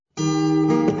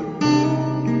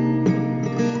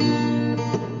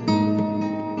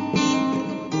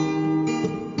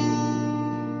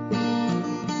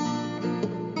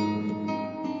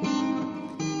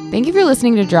Thank you for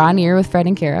listening to Draw Near with Fred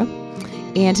and Kara.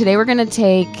 And today we're going to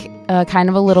take kind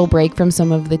of a little break from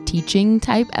some of the teaching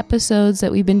type episodes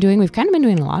that we've been doing. We've kind of been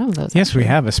doing a lot of those. Yes, we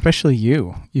have, especially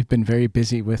you. You've been very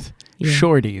busy with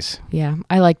shorties. Yeah,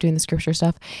 I like doing the scripture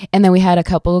stuff. And then we had a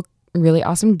couple really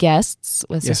awesome guests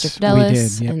with Sister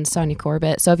Fidelis and Sonia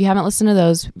Corbett. So if you haven't listened to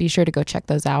those, be sure to go check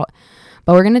those out.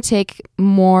 But we're going to take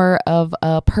more of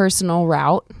a personal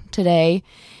route today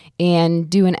and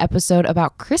do an episode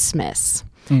about Christmas.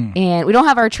 And we don't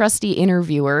have our trusty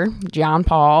interviewer, John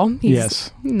Paul.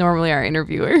 He's normally our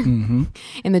interviewer in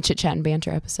the Chit Chat and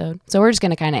Banter episode. So we're just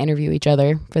going to kind of interview each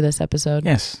other for this episode.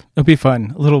 Yes, it'll be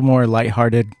fun. A little more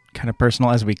lighthearted, kind of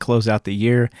personal as we close out the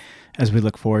year, as we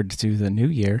look forward to the new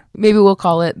year. Maybe we'll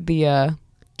call it the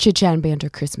Chit Chat and Banter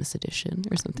Christmas edition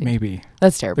or something. Maybe.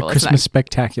 That's terrible. The Christmas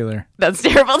Spectacular. That's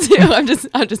terrible too. I'm just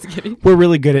kidding. We're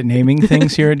really good at naming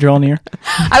things here at Draw Near.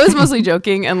 I was mostly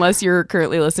joking, unless you're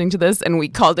currently listening to this and we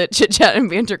called it Chit Chat and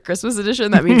Banter Christmas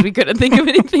edition. That means we couldn't think of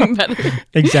anything better.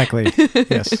 Exactly.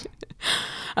 Yes.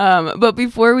 But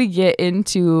before we get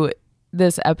into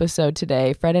this episode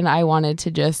today, Fred and I wanted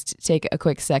to just take a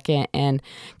quick second and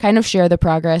kind of share the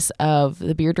progress of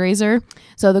the beard raiser.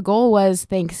 So the goal was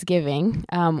Thanksgiving.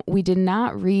 We did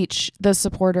not reach the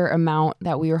supporter amount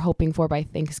that we were hoping for by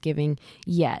Thanksgiving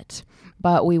yet,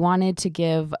 but we wanted to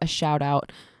give a shout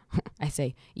out. I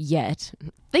say yet.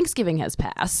 Thanksgiving has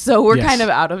passed, so we're kind of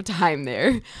out of time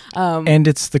there. And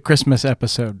it's the Christmas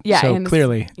episode, so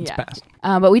clearly it's passed.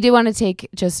 But we did want to take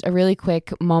just a really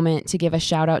quick moment to give a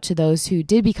shout out to those who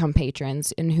did become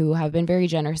patrons and who have been very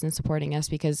generous in supporting us,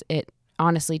 because it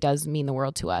honestly does mean the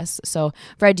world to us. So,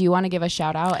 Fred, do you want to give a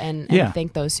shout out and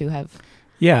thank those who have...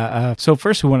 Yeah. So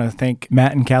first we want to thank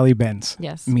Matt and Callie Benz.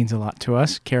 Yes. It means a lot to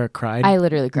us. Kara cried. I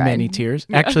literally cried. Many tears.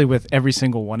 Yeah. Actually, with every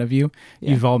single one of you,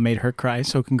 you've all made her cry.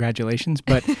 So congratulations.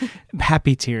 But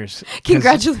happy tears.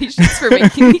 Congratulations for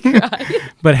making me cry.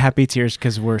 But happy tears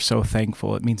because we're so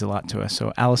thankful. It means a lot to us.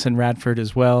 So Allison Radford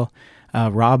as well,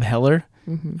 Rob Heller,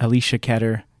 Alicia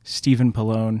Ketter, Stephen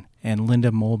Pallone, and Linda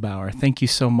Molbauer. Thank you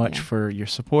so much for your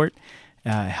support,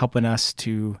 helping us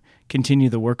to continue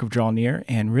the work of Draw Near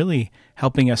and really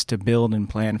helping us to build and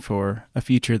plan for a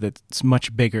future that's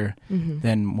much bigger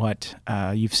than what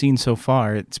you've seen so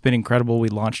far. It's been incredible. We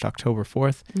launched October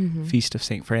 4th, Feast of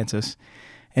St. Francis,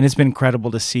 and it's been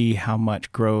incredible to see how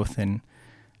much growth and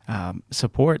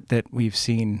support that we've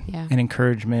seen and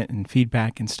encouragement and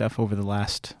feedback and stuff over the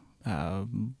last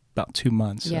about 2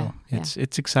 months. So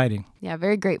it's exciting. Yeah,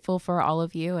 very grateful for all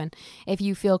of you. And if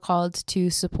you feel called to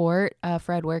support,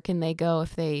 Fred, where can they go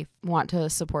if they want to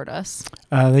support us?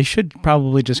 They should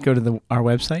probably just go to our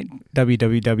website,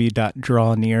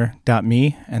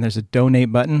 www.drawnear.me, and there's a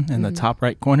donate button in the top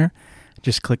right corner.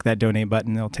 Just click that donate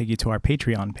button. It'll take you to our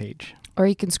Patreon page. Or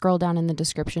you can scroll down in the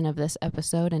description of this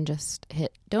episode and just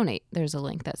hit donate. There's a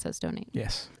link that says donate.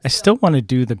 Yes. I still want to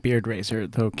do the beard raiser,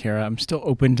 though, Kara. I'm still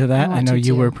open to that. I know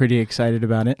you were pretty excited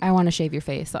about it. I want to shave your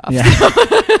face off. Yeah.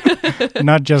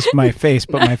 Not just my face,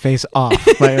 but my face off.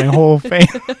 My whole face.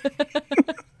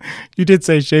 You did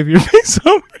say shave your face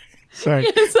off. Sorry.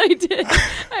 Yes, I did.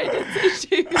 I did say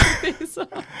shave your face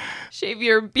off. Shave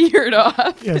your beard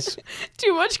off. Yes.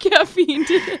 Too much caffeine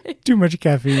today. Too much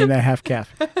caffeine in that half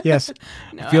calf. Yes.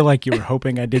 No. I feel like you were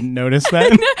hoping I didn't notice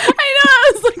that. I know.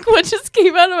 I was like, what just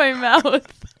came out of my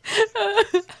mouth?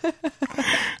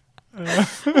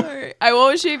 All right. I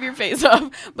won't shave your face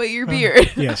off, but your beard.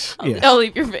 Yes. I'll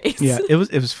leave your face. Yeah. It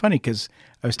was funny because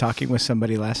I was talking with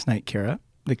somebody last night, Kara.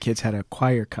 The kids had a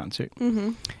choir concert.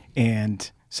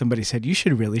 And somebody said, you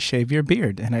should really shave your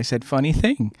beard. And I said, funny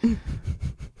thing.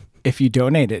 If you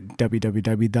donate at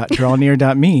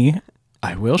www.drawnear.me,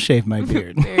 I will shave my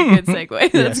beard. Very good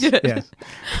segue. That's good. Yes.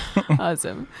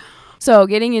 Awesome. So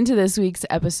getting into this week's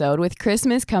episode, with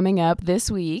Christmas coming up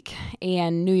this week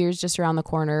and New Year's just around the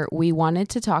corner, we wanted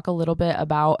to talk a little bit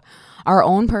about our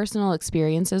own personal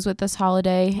experiences with this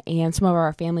holiday and some of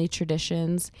our family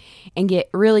traditions and get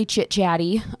really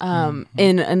chit-chatty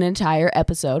in an entire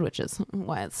episode, which is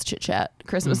why it's chit-chat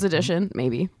Christmas edition,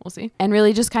 maybe. We'll see. And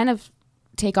really just kind of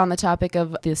take on the topic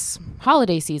of this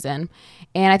holiday season.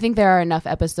 And I think there are enough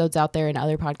episodes out there and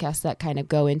other podcasts that kind of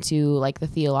go into like the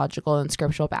theological and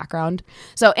scriptural background.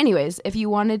 So anyways, if you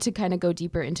wanted to kind of go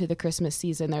deeper into the Christmas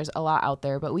season, there's a lot out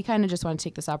there, but we kind of just want to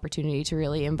take this opportunity to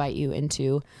really invite you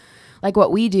into like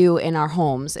what we do in our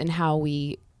homes and how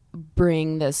we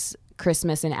bring this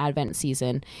Christmas and Advent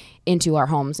season into our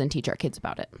homes and teach our kids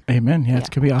about it. Amen. Yeah, it's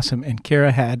going to be awesome. And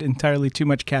Kara had entirely too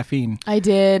much caffeine. I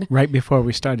did. Right before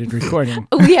we started recording.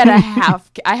 I had a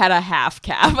half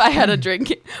calf. I had a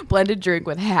blended drink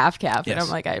with half calf. Yes. And I'm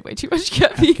like, I had way too much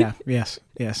caffeine. Half calf.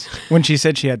 Yes. When she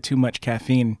said she had too much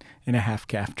caffeine in a half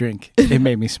calf drink, it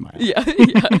made me smile. Yeah.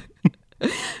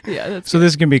 Yeah, that's so this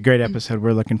is going to be a great episode.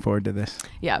 We're looking forward to this.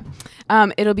 Yeah.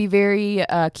 It'll be very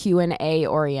Q&A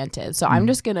oriented. So I'm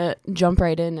just going to jump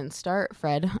right in and start,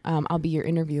 Fred. I'll be your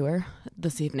interviewer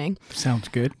this evening. Sounds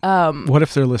good. What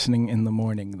if they're listening in the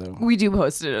morning, though? We do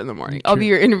post it in the morning. True. I'll be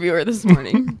your interviewer this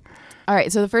morning. All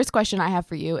right. So the first question I have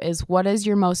for you is, what is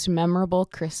your most memorable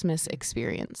Christmas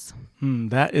experience?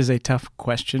 That is a tough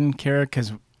question, Kara,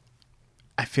 because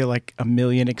I feel like a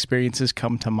million experiences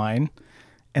come to mind.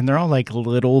 And they're all like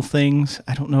little things.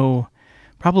 I don't know.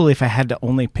 Probably if I had to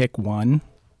only pick one,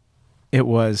 it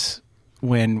was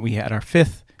when we had our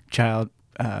fifth child.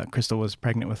 Crystal was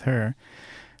pregnant with her.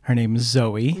 Her name is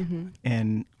Zoe. Mm-hmm.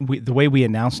 And the way we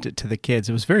announced it to the kids,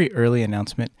 it was a very early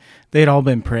announcement. They had all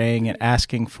been praying and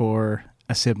asking for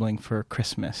a sibling for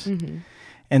Christmas. Mm-hmm.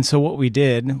 And so what we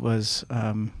did was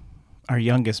our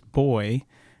youngest boy,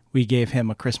 we gave him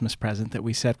a Christmas present that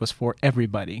we said was for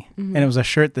everybody. Mm-hmm. And it was a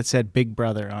shirt that said Big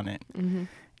Brother on it. Mm-hmm.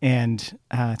 And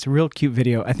it's a real cute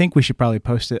video. I think we should probably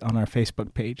post it on our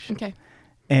Facebook page. Okay.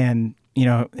 And,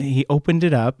 he opened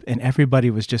it up and everybody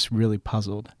was just really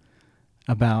puzzled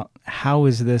about how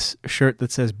is this shirt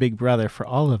that says Big Brother for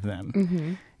all of them?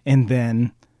 Mm-hmm. And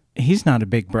then he's not a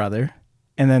big brother.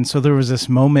 And then so there was this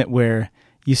moment where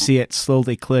you see it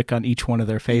slowly click on each one of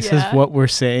their faces, what we're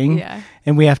saying. Yeah.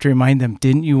 And we have to remind them,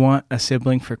 didn't you want a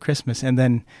sibling for Christmas? And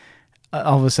then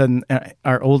all of a sudden,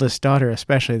 our oldest daughter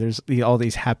especially, there's all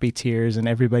these happy tears and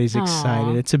everybody's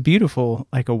excited. It's a beautiful,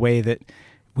 a way that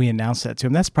we announce that to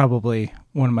him. That's probably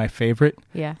one of my favorite,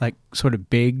 sort of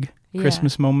big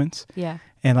Christmas moments. Yeah.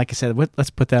 And like I said,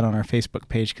 let's put that on our Facebook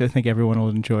page because I think everyone will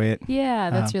enjoy it. Yeah,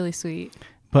 that's really sweet.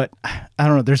 But I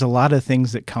don't know. There's a lot of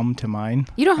things that come to mind.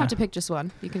 You don't have to pick just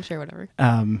one. You can share whatever.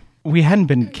 We hadn't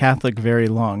been Catholic very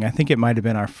long. I think it might have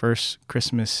been our first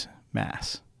Christmas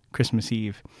Mass, Christmas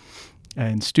Eve,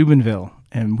 in Steubenville.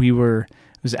 And it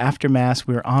was after Mass.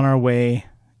 We were on our way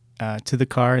to the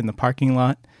car in the parking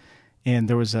lot. And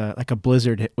there was a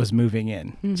blizzard was moving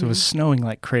in. Mm-hmm. So it was snowing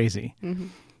like crazy. Mm-hmm.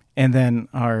 And then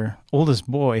our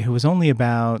oldest boy, who was only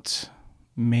about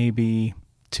maybe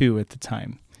 2 at the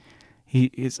time,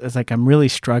 it's like I'm really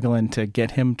struggling to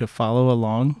get him to follow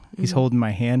along. Mm-hmm. He's holding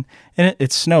my hand. And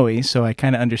it's snowy, so I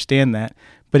kind of understand that.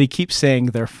 But he keeps saying,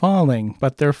 they're falling,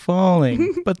 but they're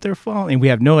falling, but they're falling. We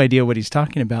have no idea what he's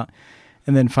talking about.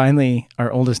 And then finally, our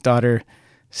oldest daughter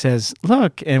says,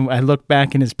 look. And I look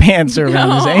back and his pants are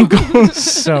around his ankles.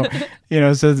 So,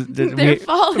 they're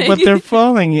falling. But they're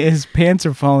falling. His pants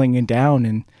are falling down.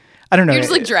 And I don't know. You're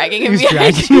just dragging him. He's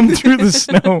dragging him through the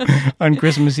snow on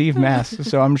Christmas Eve Mass.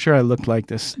 So I'm sure I looked like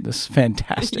this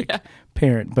fantastic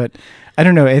parent. But I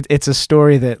don't know. It's a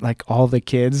story that all the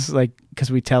kids,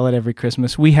 because we tell it every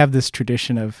Christmas. We have this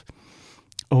tradition of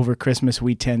over Christmas,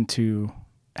 we tend to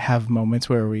have moments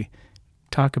where we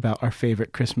talk about our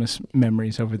favorite Christmas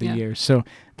memories over the years. So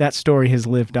that story has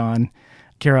lived on.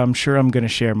 Kara, I'm sure I'm going to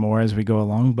share more as we go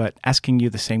along, but asking you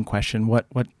the same question, what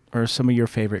are some of your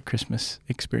favorite Christmas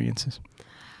experiences?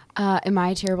 Am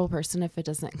I a terrible person if it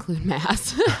doesn't include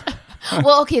Mass?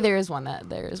 Well, okay, there is one that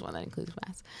includes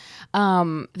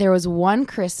Mass. There was one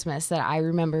Christmas that I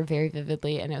remember very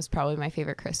vividly, and it was probably my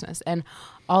favorite Christmas. And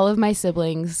all of my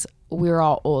siblings, we were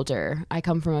all older. I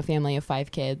come from a family of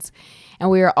 5 kids, and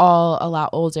we were all a lot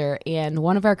older. And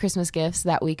one of our Christmas gifts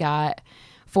that we got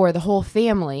for the whole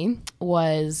family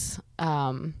was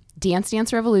Dance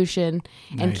Dance Revolution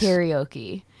and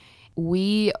karaoke.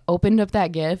 We opened up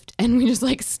that gift and we just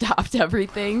stopped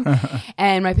everything.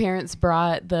 And my parents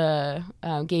brought the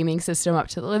gaming system up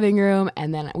to the living room,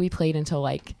 and then we played until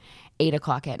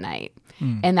 8:00 at night.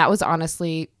 And that was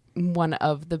honestly one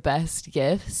of the best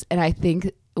gifts. And I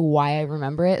think why I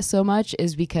remember it so much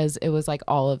is because it was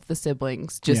all of the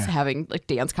siblings just having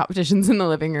dance competitions in the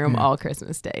living room all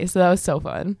Christmas Day. So that was so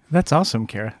fun. That's awesome,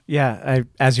 Kara. Yeah.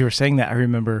 As you were saying that, I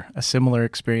remember a similar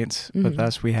experience with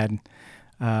us. We had,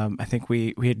 I think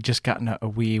we had just gotten a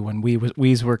Wii when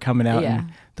Wii's were coming out,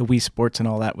 and the Wii Sports and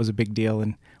all that was a big deal.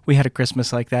 And we had a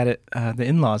Christmas like that at the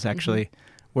in-laws actually,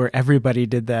 where everybody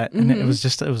did that. And it was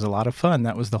a lot of fun.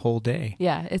 That was the whole day.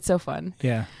 Yeah. It's so fun.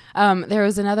 Yeah. There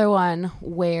was another one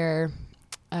where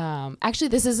Actually,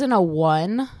 this isn't a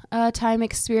one-time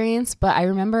experience, but I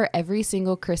remember every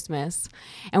single Christmas,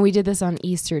 and we did this on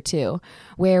Easter too,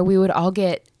 where we would all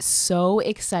get so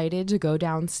excited to go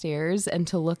downstairs and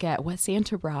to look at what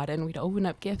Santa brought, and we'd open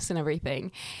up gifts and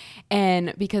everything.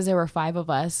 And because there were 5 of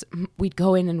us, we'd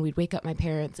go in and we'd wake up my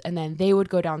parents, and then they would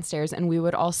go downstairs, and we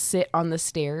would all sit on the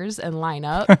stairs and line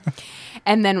up.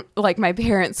 And then like my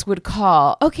parents would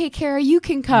call, okay, Kara, you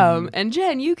can come, and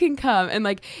Jen, you can come. And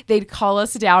like they'd call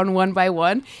us down one by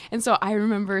one. And so I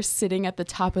remember sitting at the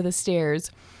top of the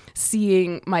stairs,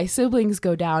 seeing my siblings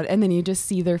go down, and then you just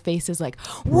see their faces like,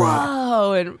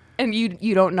 whoa, and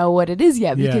you don't know what it is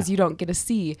yet because you don't get to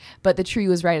see, but the tree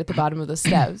was right at the bottom of the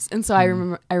steps. And so I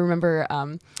remember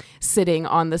sitting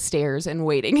on the stairs and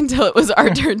waiting until it was our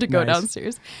turn to go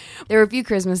downstairs. There were a few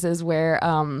Christmases where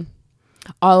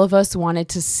all of us wanted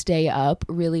to stay up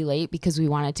really late because we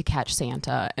wanted to catch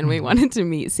Santa and we wanted to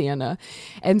meet Santa.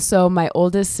 And so my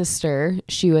oldest sister,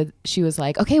 she was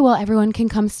like, okay, well, everyone can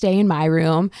come stay in my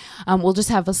room. We'll just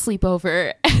have a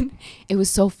sleepover. And it was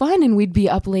so fun. And we'd be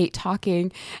up late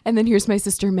talking. And then here's my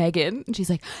sister, Megan. And she's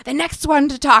like, the next one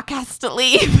to talk has to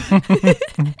leave.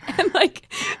 And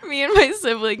like me and my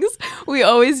siblings, we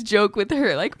always joke with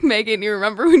her, like, Megan, you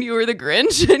remember when you were the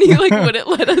Grinch and you like wouldn't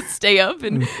let us stay up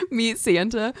and meet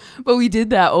Santa? But we did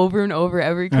that over and over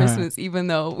every Christmas, even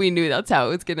though we knew that's how it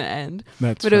was going to end.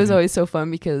 But funny. It was always so fun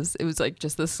because it was like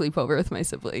just the sleepover with my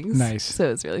siblings. Nice. So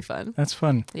it was really fun. That's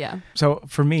fun. Yeah. So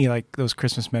for me, like those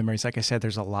Christmas memories, like I said,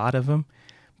 there's a lot of them,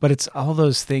 but it's all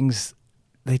those things.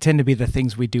 They tend to be the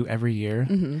things we do every year.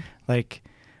 Mm-hmm. Like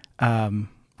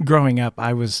growing up,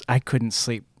 I couldn't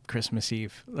sleep Christmas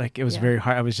Eve. Like it was very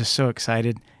hard. I was just so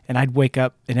excited, and I'd wake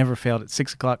up. It never failed at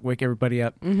 6:00. Wake everybody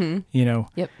up. Mm-hmm. You know.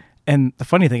 Yep. And the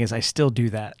funny thing is, I still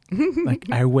do that. Like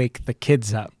I wake the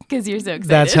kids up because you're so excited.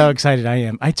 That's how excited I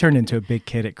am. I turn into a big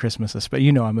kid at Christmas, but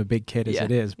you know I'm a big kid as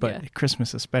it is. But at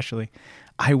Christmas especially,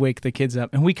 I wake the kids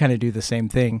up, and we kind of do the same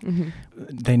thing.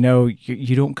 Mm-hmm. They know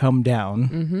you don't come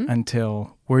down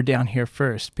until we're down here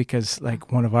first, because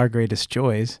like one of our greatest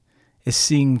joys is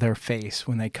seeing their face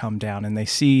when they come down and they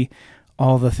see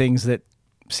all the things that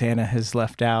Santa has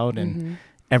left out and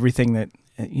everything that,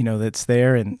 you know, that's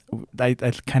there. And I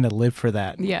kind of live for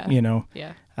that, you know?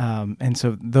 Yeah. And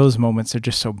so those moments are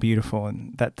just so beautiful,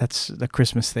 and that's the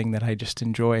Christmas thing that I just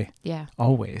enjoy. Yeah.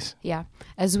 Always. Yeah.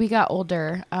 As we got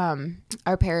older,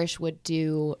 our parish would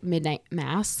do midnight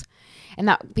mass, and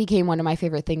that became one of my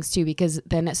favorite things too, because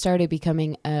then it started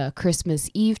becoming a Christmas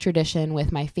Eve tradition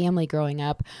with my family growing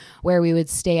up, where we would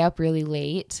stay up really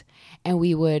late and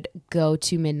we would go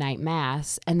to midnight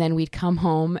mass, and then we'd come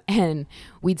home and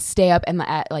we'd stay up, and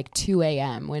at like 2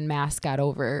 a.m. when mass got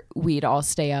over, we'd all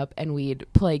stay up and we'd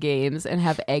play games and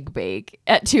have egg bake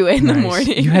at 2 in the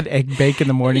morning. You had egg bake in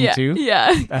the morning too?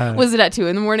 Yeah. Was it at 2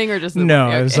 in the morning or just in the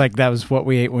morning? No, it was like that was what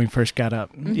we ate when we first got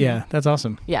up. Mm-hmm. Yeah, that's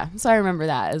awesome. Yeah, so I remember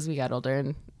that as we got older,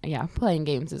 and playing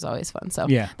games is always fun. So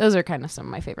those are kind of some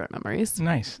of my favorite memories.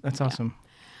 Nice. That's awesome.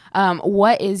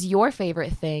 What is your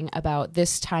favorite thing about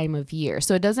this time of year?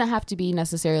 So it doesn't have to be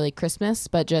necessarily Christmas,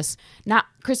 but just not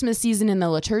Christmas season in the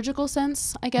liturgical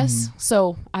sense, I guess. Mm-hmm.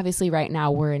 So obviously right now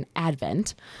we're in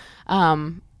Advent.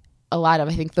 A lot of,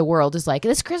 I think the world is like,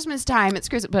 it's Christmas time, it's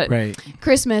Christmas, but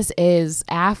Christmas is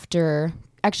after,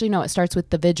 actually no, it starts with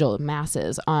the vigil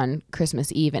masses on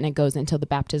Christmas Eve, and it goes until the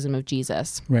baptism of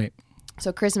Jesus. Right.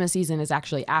 So Christmas season is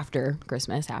actually after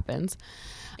Christmas happens.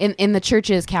 In the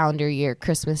church's calendar year,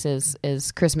 Christmas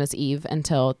is Christmas Eve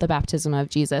until the baptism of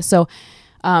Jesus. So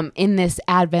in this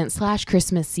Advent /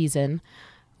 Christmas season,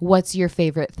 what's your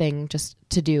favorite thing just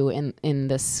to do in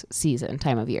this season,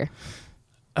 time of year?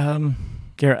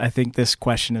 Garrett, I think this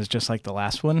question is just like the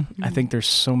last one. Mm-hmm. I think there's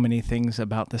so many things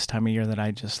about this time of year that I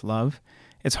just love.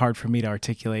 It's hard for me to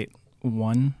articulate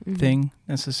one thing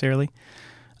necessarily.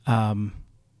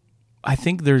 I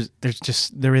think there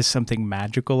is something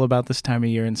magical about this time of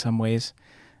year in some ways,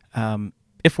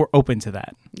 if we're open to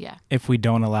that. Yeah. If we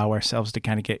don't allow ourselves to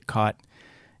kind of get caught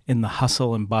in the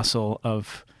hustle and bustle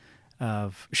of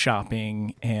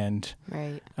shopping, and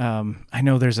I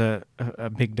know there's a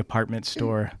big department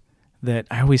store that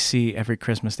I always see every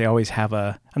Christmas. They always have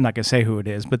I'm not going to say who it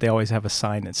is, but they always have a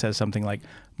sign that says something like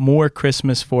 "More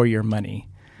Christmas for your money,"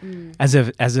 as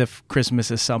if Christmas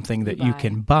is something that you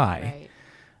can buy.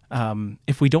 Right.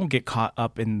 If we don't get caught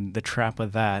up in the trap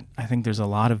of that, I think there's a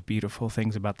lot of beautiful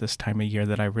things about this time of year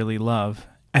that I really love.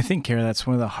 I think, Kara, that's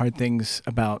one of the hard things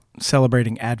about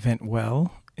celebrating Advent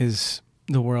well, is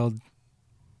the world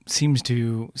seems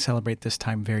to celebrate this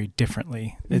time very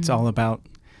differently. Mm-hmm. It's all about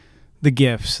the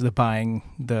gifts, the buying,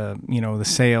 the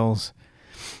sales,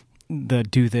 the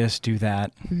do this, do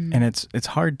that. Mm-hmm. And it's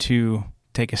hard to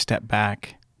take a step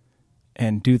back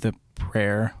and do the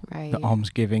prayer, Right. the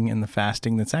almsgiving and the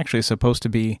fasting that's actually supposed to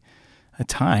be a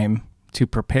time to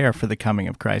prepare for the coming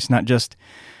of Christ, not just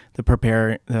the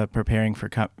preparing for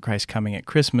Christ coming at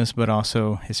Christmas, but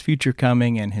also his future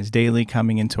coming and his daily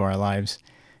coming into our lives.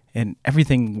 And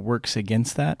everything works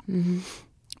against that. Mm-hmm.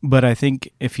 But I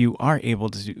think if you are able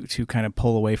to kind of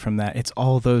pull away from that, it's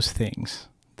all those things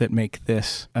that make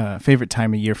this favorite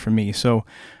time of year for me. So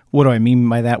what do I mean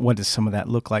by that? What does some of that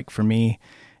look like for me?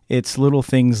 It's little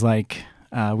things like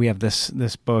we have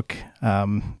this book,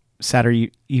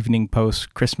 Saturday Evening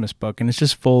Post Christmas book, and it's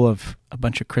just full of a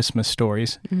bunch of Christmas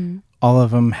stories. Mm-hmm. All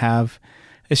of them have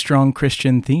a strong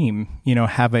Christian theme,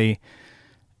 have a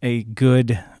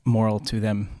good moral to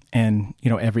them. And,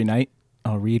 every night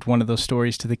I'll read one of those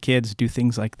stories to the kids, do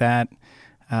things like that.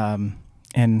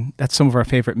 And that's some of our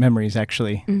favorite memories,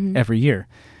 actually, every year.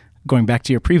 Going back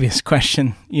to your previous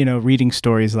question, reading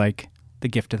stories like The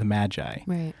Gift of the Magi,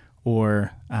 Right.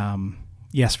 or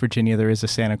Yes, Virginia, There Is a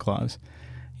Santa Claus.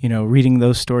 Reading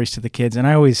those stories to the kids. And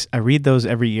I read those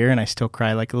every year, and I still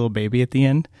cry like a little baby at the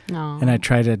end. Aww. And I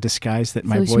try to disguise that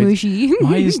my So voice. smooshy.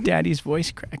 Why is Daddy's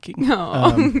voice cracking?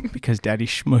 Because Daddy's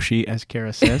schmushy, as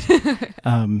Kara says.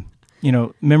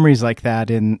 Memories like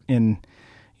that in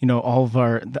all of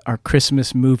our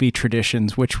Christmas movie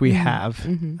traditions, which we have.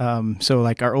 Mm-hmm. So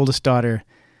like our oldest daughter,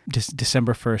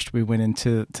 December 1st, we went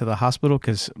into the hospital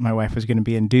because my wife was going to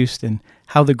be induced, and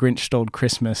How the Grinch Stole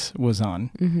Christmas was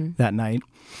on that night.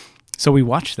 So we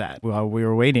watched that while we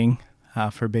were waiting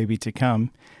for baby to come.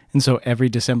 And so every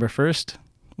December 1st,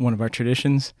 one of our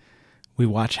traditions, we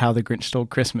watch How the Grinch Stole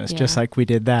Christmas, just like we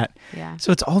did that. Yeah.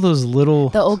 So it's all those little...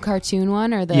 The old cartoon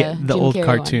one or the Jim old Carrey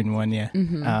cartoon one, yeah.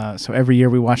 Mm-hmm. So every year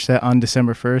we watch that on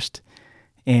December 1st.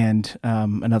 And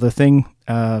another thing,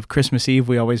 Christmas Eve,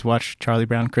 we always watch Charlie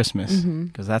Brown Christmas,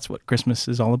 because that's what Christmas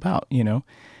is all about, And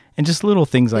just little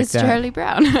things like it's that. Charlie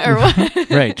Brown or what?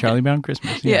 Right, Charlie Brown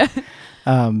Christmas. Yeah.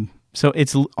 So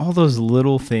it's all those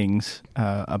little things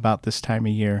about this time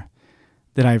of year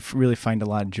that I really find a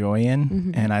lot of joy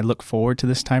in, and I look forward to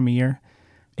this time of year.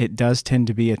 It does tend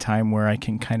to be a time where I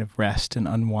can kind of rest and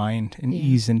unwind and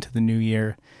ease into the new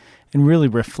year and really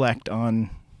reflect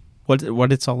on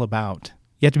what it's all about.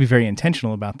 You have to be very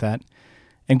intentional about that.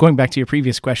 And going back to your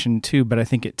previous question too, but I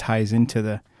think it ties into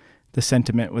the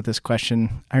sentiment with this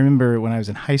question. I remember when I was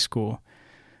in high school,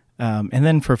 and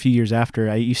then for a few years after,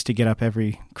 I used to get up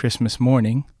every Christmas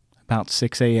morning about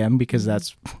 6 a.m. because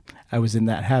I was in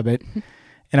that habit,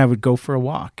 and I would go for a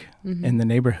walk in the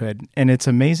neighborhood. And it's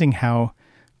amazing how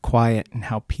quiet and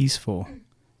how peaceful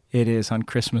it is on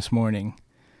Christmas morning.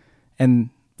 And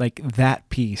like that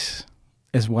peace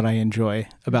is what I enjoy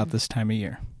about this time of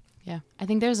year. Yeah. I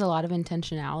think there's a lot of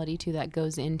intentionality too that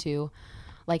goes into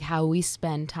like how we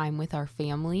spend time with our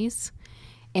families.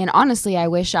 And honestly, I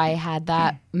wish I had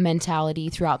that mentality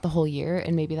throughout the whole year,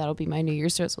 and maybe that'll be my New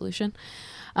Year's resolution.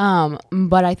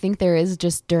 But I think there is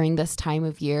just during this time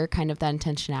of year kind of that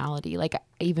intentionality, like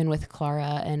even with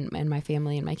Clara and my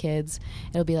family and my kids,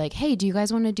 it'll be like, hey, do you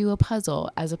guys want to do a puzzle,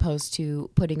 as opposed to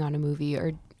putting on a movie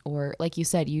or like you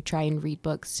said, you try and read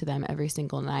books to them every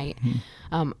single night.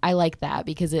 I like that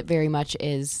because it very much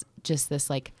is just this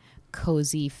like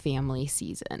cozy family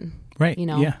season. Right.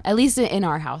 Yeah. At least in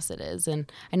our house it is.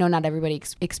 And I know not everybody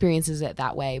experiences it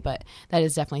that way, but that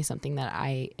is definitely something that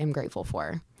I am grateful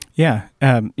for. Yeah.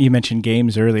 You mentioned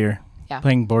games earlier. Yeah.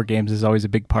 Playing board games is always a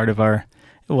big part of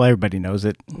everybody knows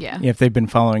it. Yeah. If they've been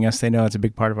following us, they know it's a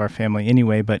big part of our family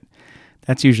anyway, but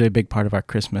that's usually a big part of our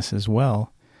Christmas as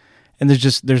well. And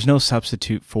there's no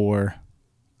substitute for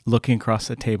looking across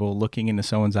the table, looking into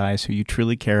someone's eyes who you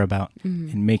truly care about,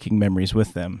 and making memories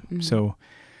with them. So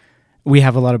we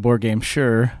have a lot of board games,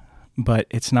 sure, but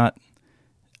it's not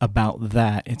about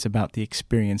that. It's about the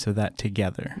experience of that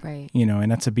together. Right.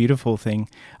 And that's a beautiful thing.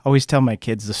 I always tell my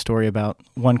kids the story about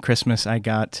one Christmas I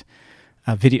got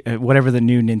a video, whatever the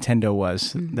new Nintendo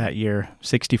was that year,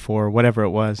 64, whatever it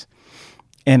was.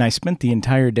 And I spent the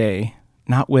entire day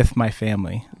not with my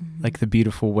family, like the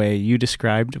beautiful way you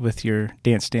described with your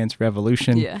Dance Dance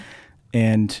Revolution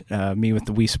and me with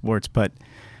the Wii Sports, but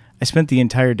I spent the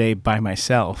entire day by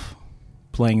myself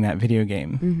playing that video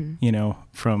game,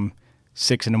 from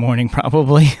 6 a.m.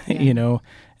 probably,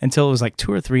 until it was like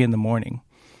 2 or 3 a.m.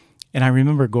 And I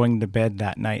remember going to bed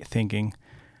that night thinking,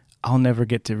 I'll never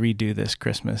get to redo this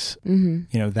Christmas.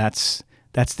 That's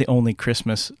the only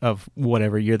Christmas of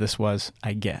whatever year this was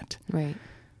I get. Right.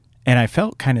 And I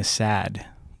felt kind of sad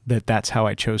that that's how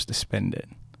I chose to spend it,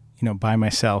 by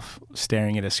myself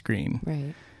staring at a screen.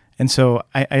 Right. And so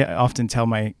I often tell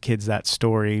my kids that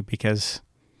story because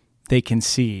they can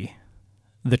see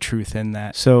the truth in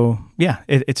that. So yeah,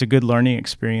 it's a good learning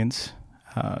experience.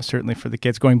 Certainly for the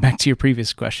kids. Going back to your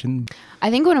previous question, I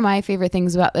think one of my favorite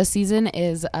things about this season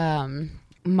is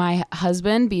my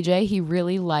husband, BJ, he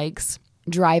really likes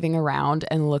driving around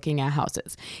and looking at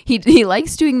houses. He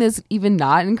likes doing this even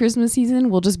not in Christmas season.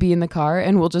 We'll just be in the car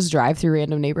and we'll just drive through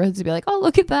random neighborhoods and be like, oh,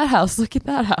 look at that house, look at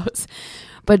that house.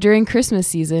 But during Christmas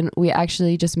season, we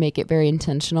actually just make it very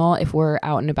intentional. If we're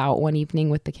out and about one evening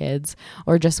with the kids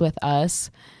or just with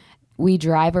us, we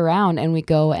drive around and we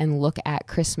go and look at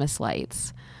Christmas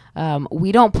lights.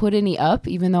 We don't put any up,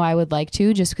 even though I would like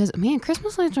to, just because, man,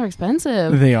 Christmas lights are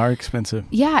expensive. They are expensive.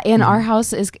 Yeah, and our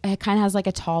house kind of has like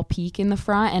a tall peak in the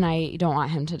front, and I don't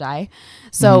want him to die.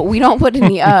 So we don't put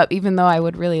any up, even though I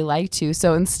would really like to.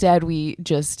 So instead, we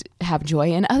just have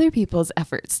joy in other people's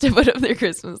efforts to put up their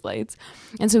Christmas lights.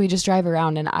 And so we just drive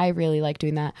around, and I really like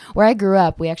doing that. Where I grew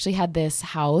up, we actually had this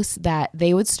house that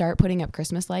they would start putting up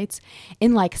Christmas lights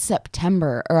in like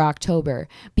September or October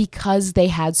because they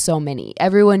had so many.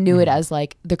 Everyone knew it as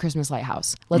like the Christmas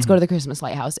lighthouse. Let's go to the Christmas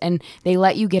lighthouse. And they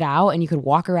let you get out and you could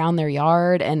walk around their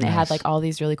yard, and it had like all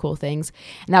these really cool things.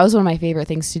 And that was one of my favorite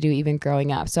things to do even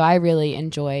growing up. So I really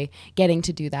enjoy getting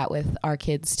to do that with our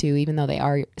kids too, even though they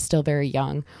are still very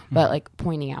young, but like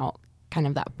pointing out kind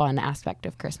of that fun aspect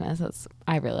of Christmas.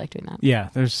 I really like doing that. Yeah,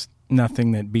 there's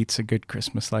nothing that beats a good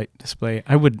Christmas light display.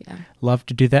 I would love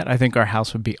to do that. I think our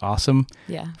house would be awesome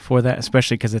for that,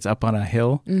 especially because it's up on a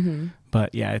hill.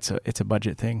 But yeah, it's a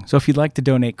budget thing. So if you'd like to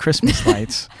donate Christmas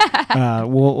lights,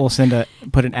 we'll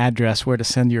put an address where to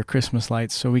send your Christmas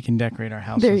lights so we can decorate our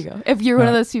house. There you go. If you're one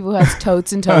of those people who has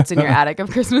totes and totes in your attic of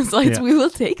Christmas lights, we will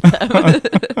take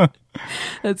them.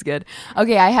 That's good.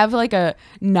 Okay, I have like a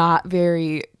not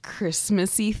very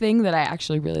Christmassy thing that I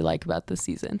actually really like about this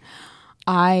season.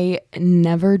 I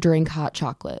never drink hot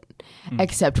chocolate,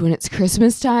 except when it's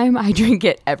Christmas time. I drink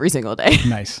it every single day.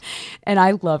 Nice. And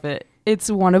I love it. It's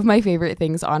one of my favorite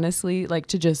things, honestly, like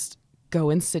to just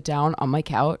go and sit down on my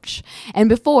couch. And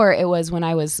before, it was when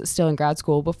I was still in grad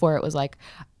school, before it was like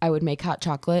I would make hot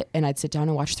chocolate and I'd sit down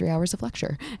and watch 3 hours of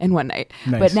lecture in one night.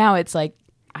 Nice. But now it's like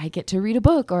I get to read a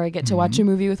book or I get to watch a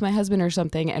movie with my husband or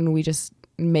something, and we just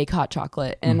make hot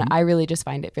chocolate. And I really just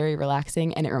find it very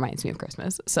relaxing, and it reminds me of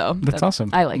Christmas. So that's awesome.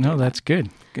 I like it. No, that's good.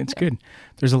 It's good.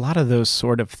 There's a lot of those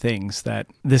sort of things that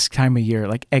this time of year,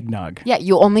 like eggnog. Yeah,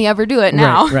 you only ever do it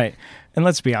now. Right. And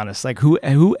let's be honest, like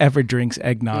whoever drinks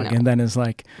eggnog and then is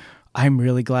like, I'm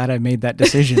really glad I made that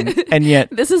decision. And yet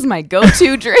this is my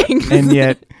go-to drink. And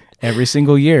yet every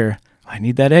single year I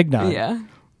need that eggnog. Yeah.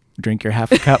 Drink your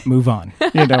half a cup, move on,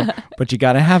 but you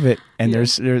got to have it. And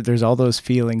there's all those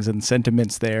feelings and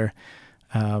sentiments there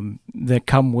that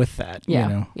come with that.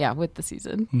 Yeah. Yeah. With the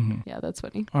season. Yeah. That's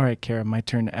funny. All right, Kara, my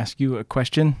turn to ask you a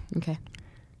question. Okay.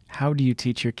 How do you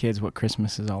teach your kids what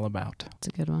Christmas is all about? That's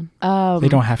a good one. They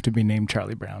don't have to be named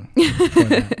Charlie Brown.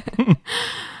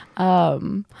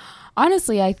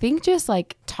 Honestly, I think just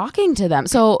like talking to them.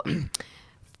 So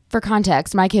for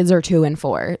context, my kids are 2 and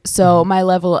 4. So my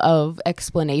level of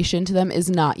explanation to them is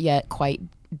not yet quite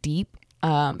deep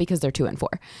because they're 2 and 4.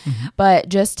 But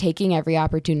just taking every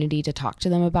opportunity to talk to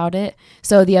them about it.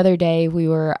 So the other day we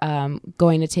were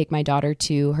going to take my daughter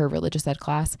to her religious ed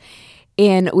class.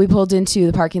 And we pulled into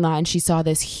the parking lot and she saw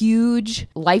this huge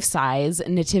life-size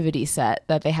nativity set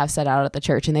that they have set out at the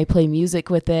church, and they play music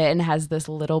with it, and it has this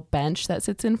little bench that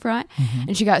sits in front.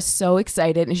 And she got so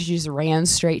excited and she just ran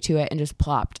straight to it and just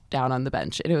plopped down on the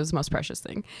bench. And it was the most precious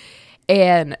thing.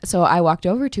 And so I walked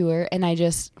over to her and I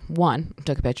just,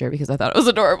 took a picture because I thought it was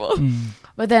adorable.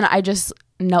 But then I just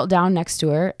knelt down next to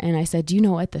her and I said, do you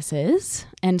know what this is?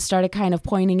 And started kind of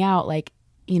pointing out like,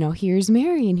 here's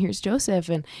Mary and here's Joseph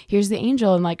and here's the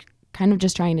angel, and like kind of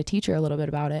just trying to teach her a little bit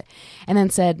about it. And then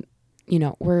said,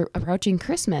 we're approaching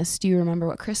Christmas. Do you remember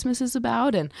what Christmas is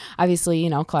about? And obviously,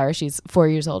 Clara, she's 4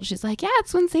 years old. She's like, yeah,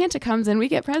 it's when Santa comes and we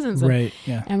get presents. Right.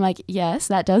 Yeah. And I'm like, yes,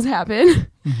 that does happen.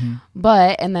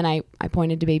 And then I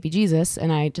pointed to baby Jesus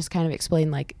and I just kind of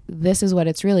explained like, this is what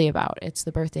it's really about. It's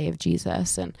the birthday of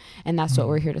Jesus. And that's what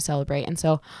we're here to celebrate. And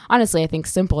so honestly, I think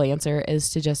simple answer is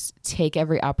to just take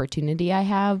every opportunity I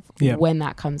have when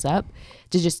that comes up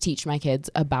to just teach my kids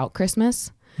about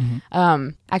Christmas.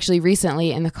 Actually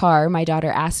recently in the car, my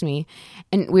daughter asked me,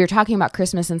 and we were talking about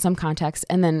Christmas in some context,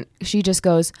 and then she just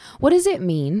goes, what does it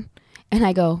mean? And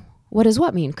I go, what does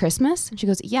what mean? Christmas? And she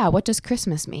goes, yeah, what does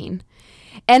Christmas mean?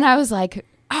 And I was like,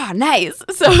 nice.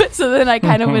 So then I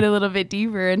kind of went a little bit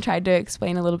deeper and tried to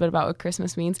explain a little bit about what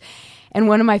Christmas means. And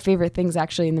one of my favorite things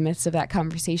actually in the midst of that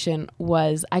conversation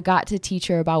was I got to teach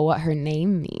her about what her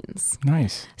name means.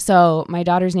 Nice. So my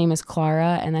daughter's name is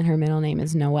Clara, and then her middle name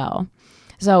is Noelle.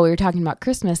 So we were talking about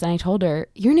Christmas, and I told her,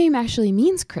 your name actually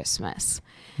means Christmas.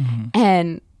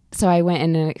 And so I went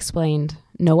in and explained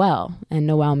Noel, and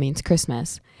Noel means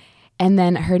Christmas. And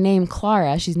then her name,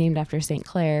 Clara, she's named after St.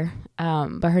 Clair,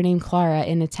 but her name, Clara,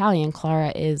 in Italian,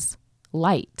 Clara is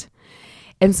light.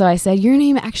 And so I said, your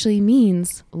name actually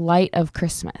means light of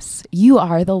Christmas. You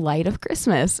are the light of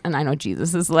Christmas. And I know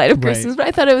Jesus is the light of Christmas, but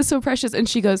I thought it was so precious. And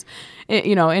she goes,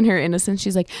 in her innocence,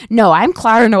 she's like, no, I'm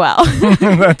Clara Noel.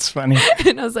 That's funny.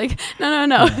 And I was like, no.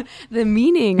 Yeah. The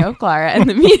meaning of Clara and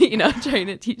the meaning, trying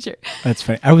to teach her. That's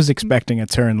funny. I was expecting a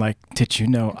turn like, did you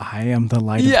know I am the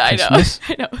light of Christmas?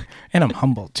 I know. And I'm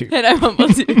humble too. And I'm humble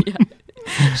too, yeah.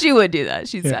 She would do that.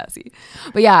 She's sassy.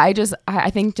 But yeah,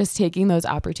 I think just taking those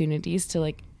opportunities to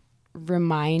like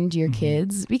remind your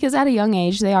kids, because at a young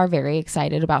age, they are very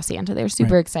excited about Santa. They're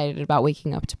super excited about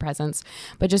waking up to presents,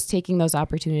 but just taking those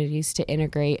opportunities to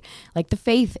integrate like the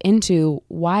faith into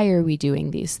why are we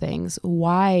doing these things?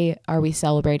 Why are we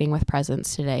celebrating with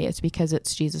presents today? It's because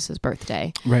it's Jesus's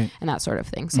birthday, right? And that sort of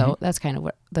thing. So that's kind of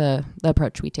what the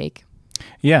approach we take.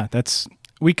 Yeah,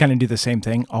 we kind of do the same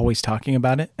thing, always talking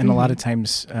about it. And a lot of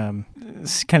times,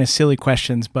 it's kind of silly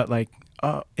questions, but like,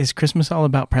 is Christmas all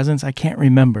about presents? I can't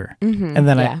remember. And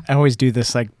then I always do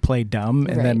this like play dumb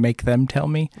and then make them tell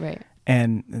me. Right.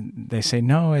 And they say,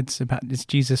 no, it's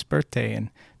Jesus' birthday.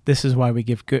 And this is why we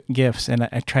give good gifts. And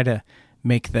I try to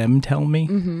make them tell me,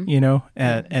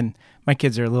 and my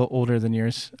kids are a little older than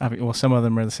yours. Well, some of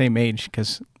them are the same age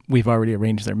because we've already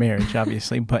arranged their marriage,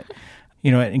 obviously, but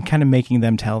and kind of making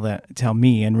them tell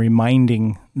me and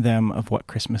reminding them of what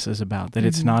Christmas is about, that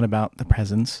it's not about the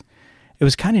presents. It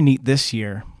was kind of neat this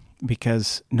year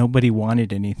because nobody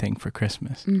wanted anything for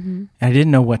Christmas. And I didn't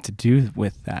know what to do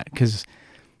with that because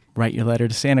write your letter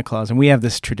to Santa Claus. And we have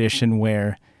this tradition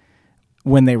where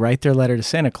when they write their letter to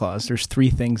Santa Claus, there's 3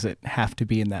 things that have to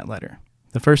be in that letter.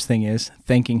 The first thing is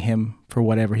thanking him for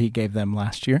whatever he gave them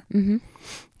last year.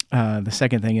 The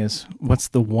second thing is what's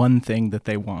the one thing that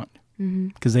they want?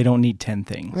 Because they don't need 10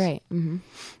 things. Right.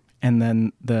 And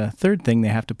then the third thing they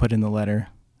have to put in the letter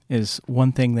is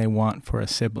one thing they want for a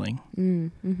sibling.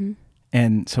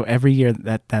 And so every year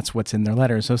that's what's in their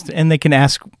letter. So and they can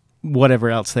ask whatever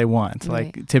else they want.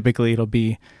 Right. Like typically it'll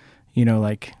be,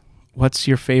 like, what's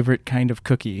your favorite kind of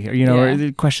cookie? Or,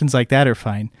 or questions like that are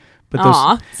fine.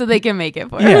 But so they can make it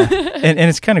for you. Yeah. And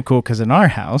it's kind of cool because in our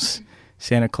house,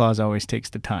 Santa Claus always takes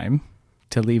the time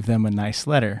to leave them a nice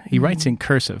letter. He writes in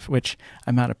cursive, which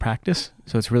I'm out of practice,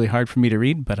 so it's really hard for me to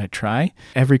read, but I try.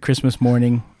 Every Christmas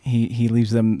morning, he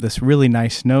leaves them this really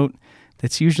nice note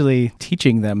that's usually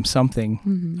teaching them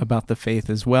something about the faith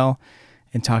as well,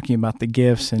 and talking about the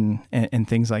gifts and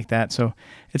things like that. So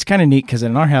it's kind of neat because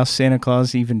in our house, Santa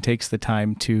Claus even takes the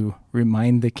time to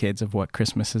remind the kids of what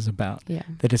Christmas is about,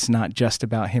 that it's not just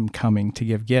about him coming to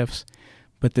give gifts,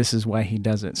 but this is why he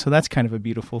does it. So that's kind of a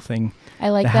beautiful thing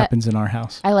that happens in our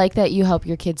house. I like that you help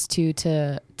your kids too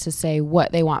to say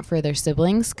what they want for their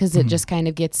siblings, because it just kind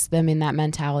of gets them in that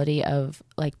mentality of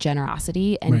like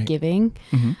generosity and giving.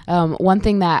 One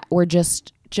thing that we're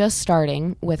just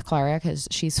starting with Clara, because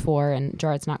she's 4 and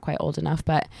Gerard's not quite old enough,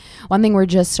 but one thing we're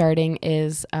just starting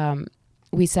is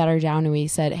we sat her down and we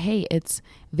said, hey, it's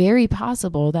very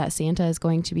possible that Santa is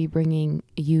going to be bringing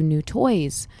you new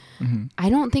toys. I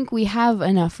don't think we have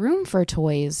enough room for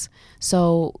toys.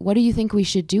 So what do you think we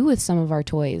should do with some of our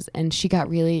toys? And she got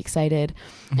really excited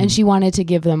and she wanted to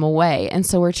give them away. And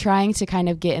so we're trying to kind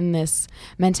of get in this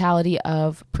mentality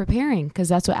of preparing, because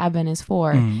that's what Advent is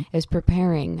for, is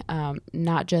preparing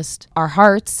not just our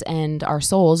hearts and our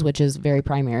souls, which is very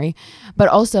primary, but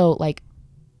also like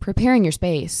preparing your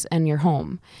space and your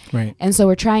home. Right. And so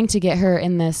we're trying to get her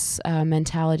in this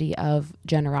mentality of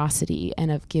generosity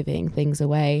and of giving things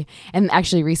away. And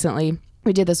actually recently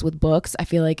we did this with books. I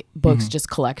feel like books just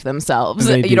collect themselves.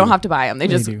 You don't have to buy them. They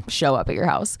just show up at your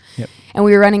house. Yep. And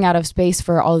we were running out of space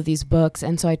for all of these books.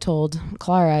 And so I told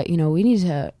Clara, we need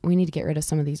to get rid of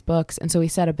some of these books. And so we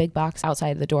set a big box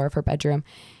outside the door of her bedroom.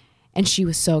 And she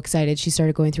was so excited. She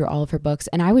started going through all of her books.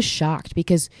 And I was shocked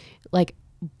because like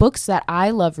books that I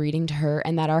love reading to her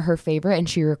and that are her favorite and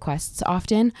she requests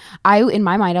often, in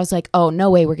my mind I was like, oh,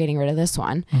 no way we're getting rid of this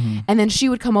one. And then she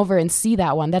would come over and see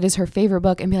that one that is her favorite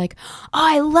book and be like,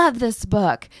 oh, I love this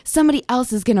book, somebody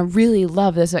else is gonna really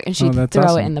love this book, and she'd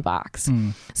throw it in the box.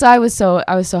 So I was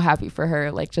so happy for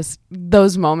her, like just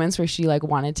those moments where she like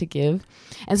wanted to give.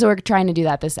 And so we're trying to do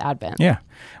that this Advent. Yeah,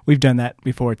 we've done that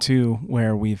before too,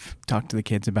 where we've talked to the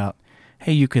kids about,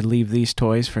 hey, you could leave these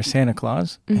toys for Santa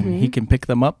Claus and he can pick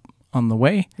them up on the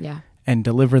way and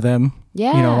deliver them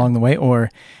along the way.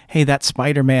 Or, hey, that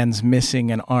Spider-Man's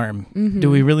missing an arm. Do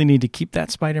we really need to keep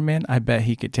that Spider-Man? I bet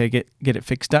he could take it, get it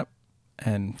fixed up,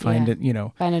 and find it,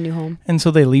 find a new home. And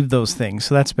so they leave those things.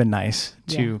 So that's been nice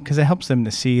too, because it helps them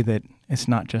to see that it's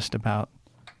not just about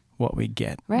what we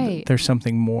get. Right. There's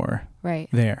something more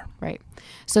there. Right.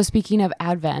 So speaking of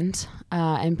Advent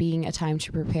and being a time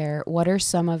to prepare, what are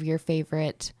some of your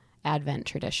favorite Advent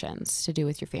traditions to do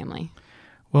with your family?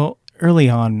 Well, early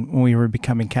on when we were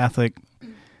becoming Catholic,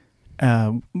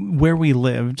 where we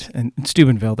lived in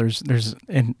Steubenville, there's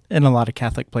in a lot of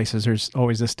Catholic places, there's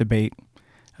always this debate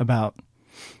about,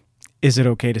 is it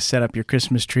okay to set up your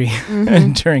Christmas tree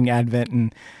during Advent,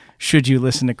 and should you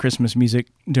listen to Christmas music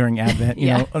during Advent? You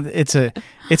know,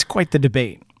 it's quite the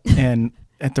debate. And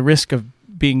at the risk of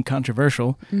being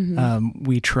controversial,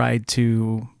 we tried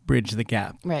to bridge the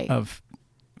gap of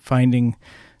finding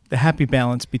the happy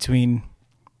balance between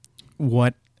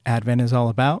what Advent is all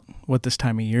about, what this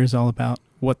time of year is all about,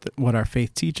 what our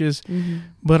faith teaches,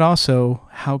 but also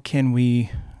how can we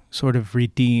sort of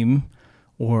redeem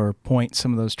or point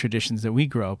some of those traditions that we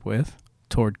grew up with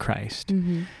toward Christ.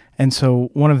 And so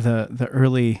one of the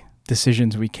early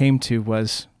decisions we came to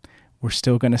was we're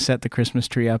still going to set the Christmas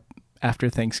tree up after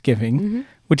Thanksgiving,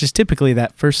 which is typically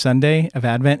that first Sunday of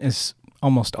Advent is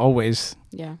almost always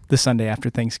the Sunday after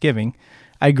Thanksgiving.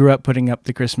 I grew up putting up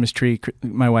the Christmas tree,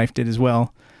 my wife did as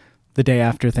well, the day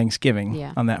after Thanksgiving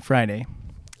on that Friday.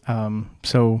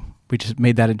 So we just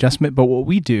made that adjustment. But what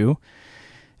we do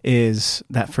is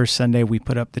that first Sunday we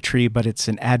put up the tree, but it's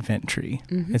an Advent tree.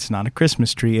 It's not a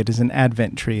Christmas tree. It is an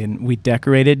Advent tree, and we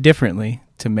decorate it differently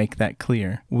to make that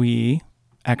clear. We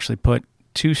actually put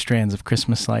 2 strands of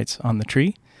Christmas lights on the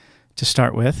tree to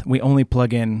start with. We only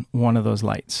plug in one of those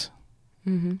lights.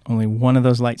 Only one of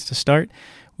those lights to start.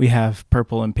 We have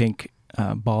purple and pink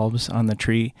bulbs on the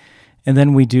tree. And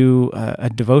then we do a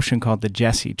devotion called the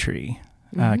Jesse Tree.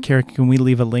 Kara, can we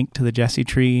leave a link to the Jesse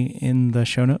Tree in the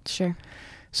show notes? Sure.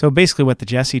 So basically what the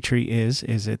Jesse Tree is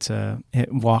it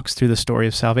walks through the story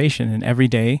of salvation, and every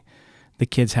day the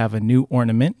kids have a new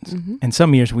ornament. And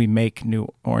some years we make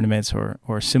new ornaments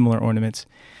or similar ornaments,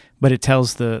 but it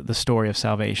tells the story of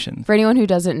salvation. For anyone who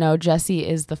doesn't know, Jesse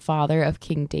is the father of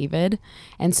King David.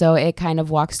 And so it kind of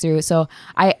walks through. So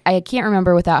I can't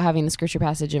remember without having the scripture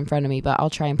passage in front of me, but I'll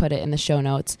try and put it in the show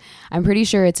notes. I'm pretty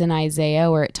sure it's in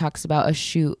Isaiah where it talks about a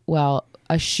shoot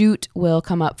will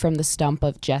come up from the stump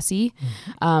of Jesse,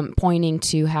 pointing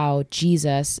to how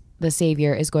Jesus, the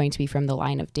Savior, is going to be from the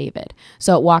line of David.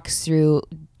 So it walks through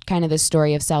kind of the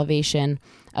story of salvation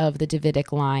of the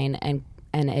Davidic line, and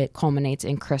it culminates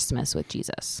in Christmas with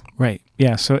Jesus. Right.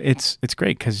 Yeah. So it's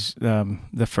great because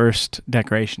the first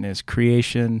decoration is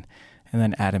creation, and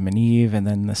then Adam and Eve, and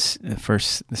then the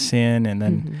sin, and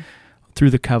then through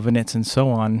the covenants and so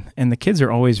on. And the kids are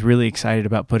always really excited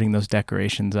about putting those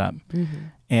decorations up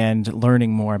and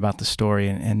learning more about the story.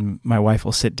 And my wife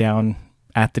will sit down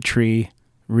at the tree,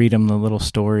 read them the little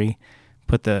story,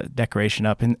 put the decoration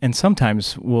up. And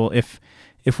sometimes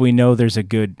if we know there's a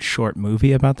good short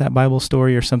movie about that Bible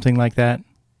story or something like that,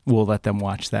 we'll let them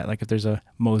watch that. Like if there's a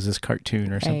Moses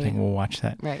cartoon or something, we'll watch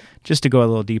that just to go a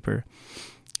little deeper.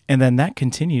 And then that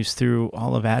continues through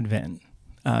all of Advent,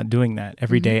 doing that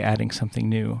every day, adding something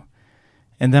new.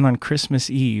 And then on Christmas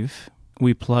Eve,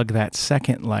 we plug that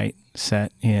second light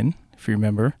set in, if you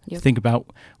remember. Think about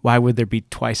why would there be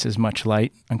twice as much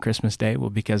light on Christmas Day?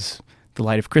 Well, because the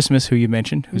light of Christmas, who you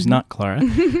mentioned, who's not Clara,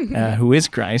 who is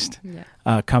Christ,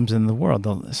 comes into the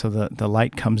world. So the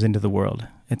light comes into the world.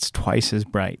 It's twice as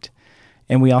bright.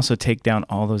 And we also take down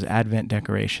all those Advent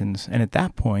decorations. And at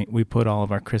that point, we put all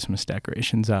of our Christmas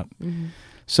decorations up.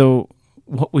 So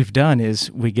what we've done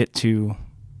is we get to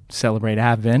celebrate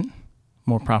Advent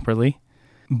more properly,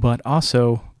 but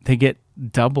also they get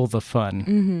double the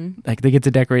fun. Like they get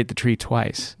to decorate the tree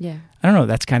twice. I don't know.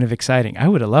 That's kind of exciting. I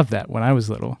would have loved that when I was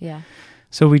little.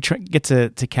 So we get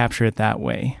to capture it that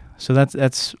way. So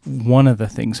that's one of the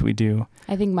things we do.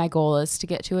 I think my goal is to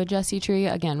get to a Jesse tree.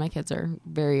 Again, my kids are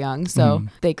very young, so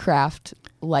they craft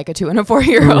like a 2 and a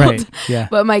 4-year-old. Right, yeah.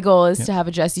 But my goal is to have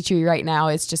a Jesse tree right now.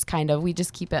 It's just we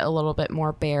just keep it a little bit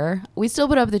more bare. We still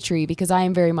put up the tree because I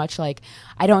am very much like,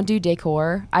 I don't do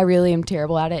decor. I really am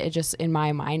terrible at it. It just, in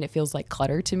my mind, it feels like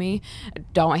clutter to me.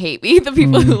 Don't hate me, the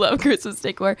people who love Christmas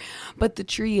decor. But the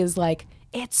tree is like,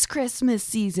 it's Christmas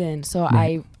season. So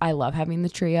I love having the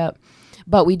tree up.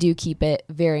 But we do keep it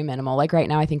very minimal. Like right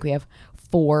now, I think we have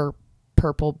 4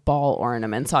 purple ball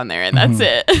ornaments on there, and that's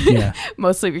it.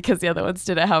 Mostly because the other ones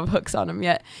didn't have hooks on them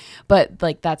yet. But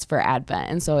like that's for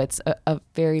Advent. And so it's a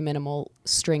very minimal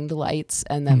stringed lights,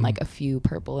 and then like a few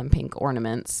purple and pink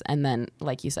ornaments. And then,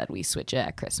 like you said, we switch it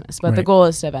at Christmas. But the goal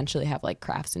is to eventually have like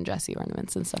crafts and Jesse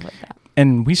ornaments and stuff like that.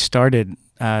 And we started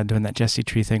doing that Jesse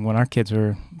tree thing when our kids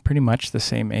were pretty much the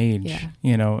same age. Yeah.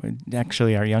 You know,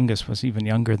 actually our youngest was even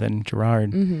younger than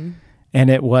Gerard. Mm-hmm. And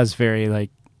it was very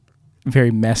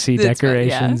messy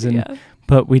decorations.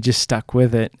 But we just stuck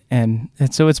with it. And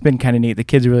so it's been kind of neat. The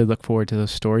kids really look forward to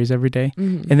those stories every day.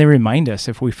 Mm-hmm. And they remind us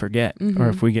if we forget or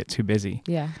if we get too busy.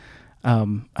 Yeah.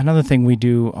 Another thing we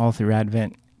do all through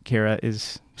Advent, Kara,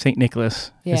 is St.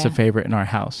 Nicholas is a favorite in our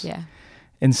house. Yeah.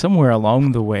 And somewhere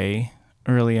along the way,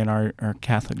 early in our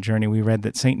Catholic journey, we read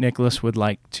that St. Nicholas would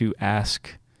like to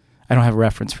ask, I don't have a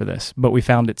reference for this, but we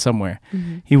found it somewhere.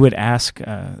 Mm-hmm. He would ask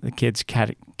the kids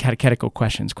catechetical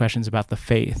questions about the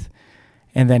faith,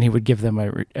 and then he would give them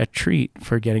a treat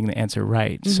for getting the answer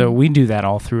right. Mm-hmm. So we do that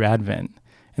all through Advent,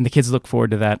 and the kids look forward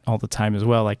to that all the time as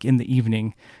well. Like in the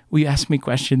evening, will you ask me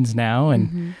questions now?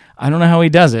 And I don't know how he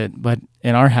does it, but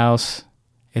in our house,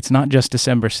 it's not just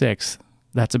December 6th.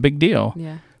 That's a big deal.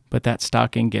 Yeah. But that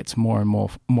stocking gets more and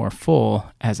more full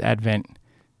as Advent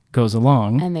goes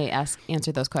along. And they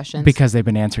answer those questions. Because they've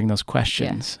been answering those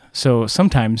questions. Yeah. So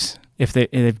sometimes if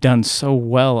they've done so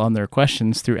well on their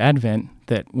questions through Advent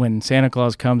that when Santa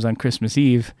Claus comes on Christmas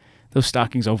Eve, those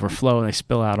stockings overflow and they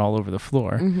spill out all over the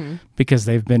floor because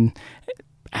they've been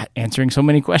answering so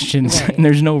many questions and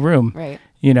there's no room. Right.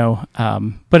 You know,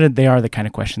 but they are the kind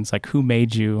of questions like, who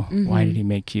made you? Why did he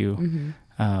make you?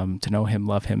 To know him,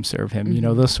 love him, serve him, you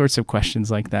know, those sorts of questions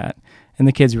like that. And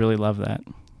the kids really love that.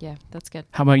 Yeah, that's good.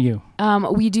 How about you?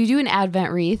 We do an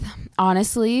Advent wreath.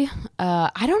 Honestly,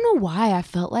 I don't know why I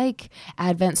felt like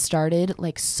Advent started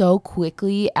like so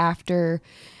quickly after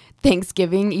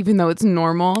Thanksgiving, even though it's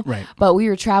normal. Right. But we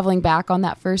were traveling back on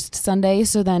that first Sunday.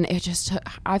 So then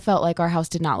I felt like our house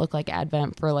did not look like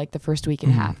Advent for like the first week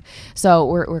and a half. So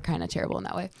we're kind of terrible in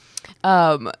that way.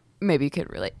 Maybe you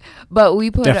could relate, but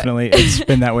we put definitely it's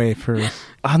been that way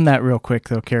on that real quick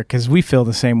though, Kara, because we feel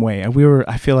the same way.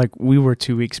 I feel like we were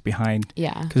 2 weeks behind.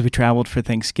 Yeah. Because we traveled for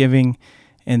Thanksgiving,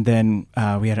 and then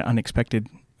we had an unexpected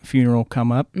funeral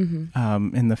come up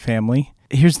in the family.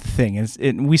 Here's the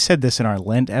thing: we said this in our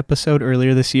Lent episode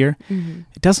earlier this year.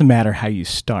 It doesn't matter how you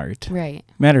start. Right.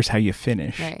 It matters how you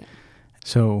finish. Right.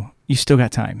 So you still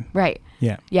got time. Right.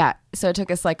 Yeah. Yeah. So it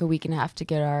took us like a week and a half to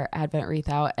get our Advent wreath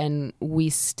out, and we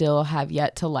still have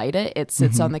yet to light it. It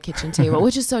sits on the kitchen table,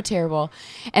 which is so terrible.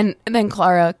 And then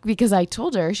Clara, because I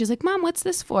told her, she's like, Mom, what's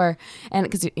this for? And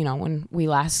because, you know, when we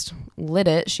last lit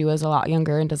it, she was a lot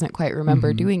younger and doesn't quite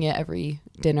remember doing it every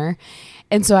dinner.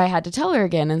 And so I had to tell her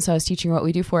again. And so I was teaching her what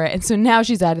we do for it. And so now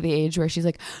she's out of the age where she's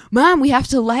like, Mom, we have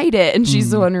to light it. And she's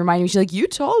the one reminding me, she's like, you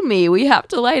told me we have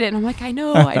to light it. And I'm like, I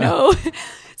know.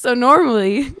 So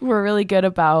normally we're really good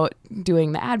about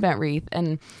doing the Advent wreath,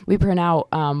 and we print out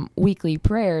weekly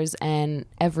prayers, and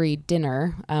every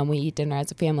dinner, we eat dinner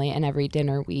as a family, and every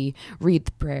dinner we read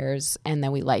the prayers and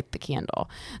then we light the candle.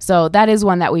 So that is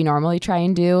one that we normally try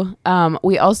and do.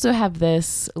 We also have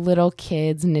this little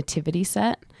kids nativity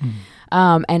set.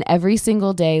 And every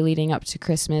single day leading up to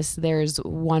Christmas, there's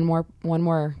one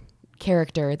more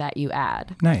character that you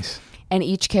add. Nice. And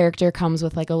each character comes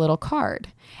with like a little card.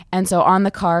 And so on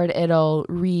the card, it'll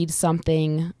read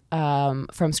something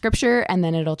from scripture, and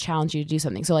then it'll challenge you to do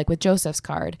something. So like with Joseph's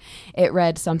card, it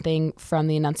read something from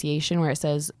the Annunciation where it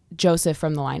says Joseph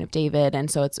from the line of David. And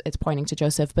so it's pointing to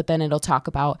Joseph, but then it'll talk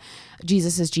about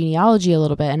Jesus's genealogy a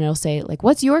little bit, and it'll say like,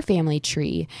 what's your family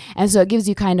tree? And so it gives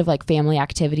you kind of like family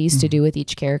activities to do with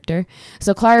each character.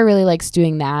 So Clara really likes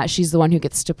doing that. She's the one who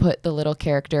gets to put the little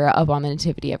character up on the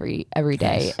nativity every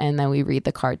day. Nice. And then we read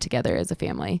the card together as a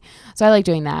family. So I like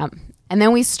doing that. And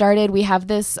then we have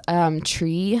this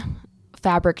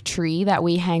fabric tree that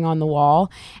we hang on the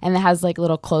wall, and it has like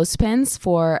little clothespins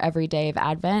for every day of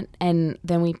Advent. And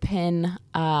then we pin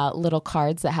little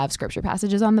cards that have scripture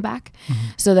passages on the back.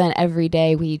 So then every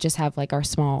day we just have like our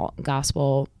small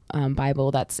gospel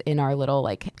Bible that's in our little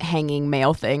like hanging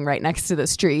mail thing right next to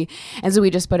this tree. And so we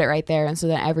just put it right there. And so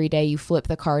then every day you flip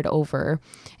the card over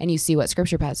and you see what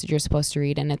scripture passage you're supposed to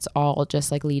read. And it's all just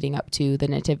like leading up to the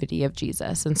nativity of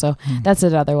Jesus. And so that's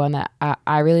another one that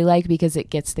I really like, because it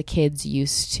gets the kids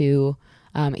used to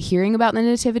hearing about the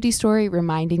nativity story,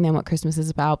 reminding them what Christmas is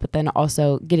about, but then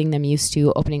also getting them used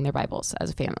to opening their Bibles as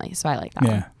a family. So I like that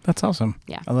one. Yeah, that's awesome.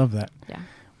 Yeah. I love that. Yeah.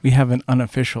 We have an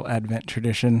unofficial Advent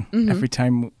tradition. Every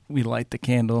time we light the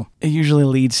candle, it usually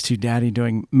leads to Daddy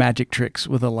doing magic tricks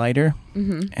with a lighter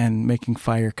and making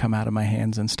fire come out of my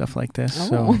hands and stuff like this.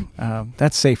 Oh. So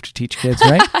that's safe to teach kids,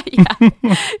 right?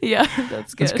 Yeah,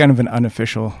 that's good. It's kind of an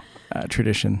unofficial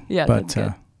tradition. Yeah, but, that's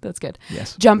good. That's good.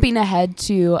 Yes. Jumping ahead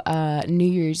to New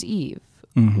Year's Eve.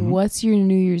 What's your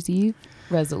New Year's Eve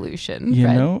resolution? You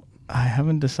know, I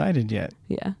haven't decided yet.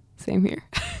 Yeah, same here.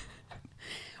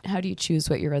 How do you choose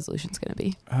what your resolution's going to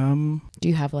be? Do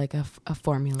you have like a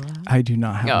formula? I do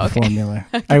not have a formula.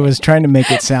 Okay. I was trying to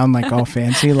make it sound like all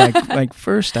fancy. Like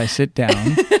first I sit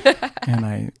down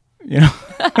and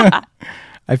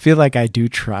I feel like I do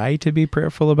try to be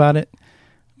prayerful about it,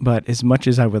 but as much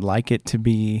as I would like it to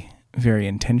be very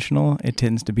intentional, it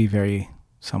tends to be very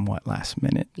somewhat last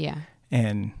minute. Yeah.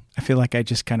 And I feel like I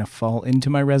just kind of fall into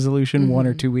my resolution 1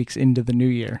 or 2 weeks into the new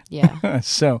year. Yeah.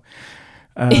 So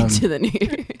into the new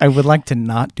year. I would like to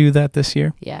not do that this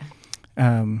year. Yeah.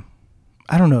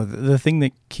 I don't know. The thing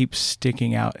that keeps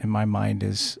sticking out in my mind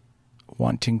is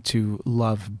wanting to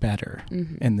love better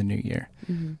in the new year.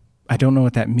 Mm-hmm. I don't know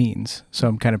what that means. So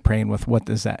I'm kind of praying with what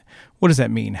does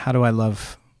that mean? How do I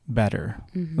love better?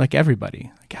 Mm-hmm. Like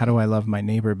everybody. Like how do I love my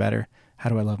neighbor better? How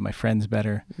do I love my friends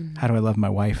better? Mm-hmm. How do I love my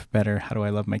wife better? How do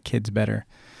I love my kids better?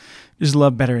 Just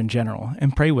love better in general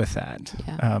and pray with that.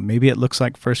 Yeah. Maybe it looks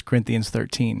like 1 Corinthians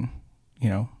 13.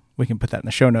 We can put that in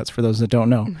the show notes for those that don't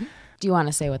know. Mm-hmm. Do you want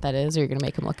to say what that is, or you're going to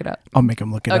make them look it up? I'll make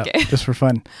them look it up just for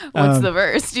fun. What's the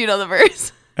verse? Do you know the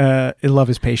verse? Love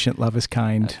is patient, love is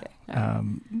kind,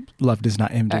 love does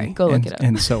not envy, right, go look it up.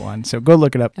 And so on. So go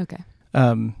look it up. Okay.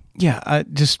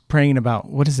 Just praying about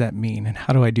what does that mean and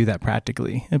how do I do that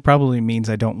practically? It probably means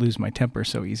I don't lose my temper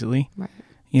so easily. Right.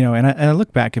 And I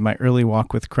look back at my early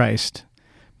walk with Christ.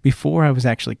 Before I was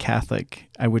actually Catholic,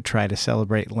 I would try to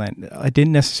celebrate Lent. I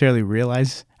didn't necessarily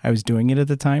realize I was doing it at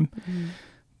the time,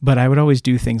 but I would always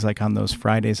do things like on those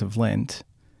Fridays of Lent,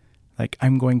 like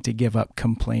I'm going to give up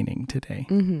complaining today,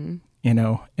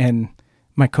 and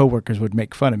my coworkers would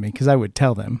make fun of me because I would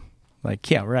tell them,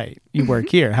 like, yeah, right, you work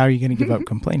here. How are you going to give up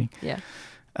complaining? Yeah.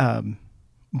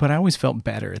 But I always felt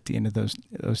better at the end of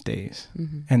those days.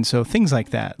 Mm-hmm. And so things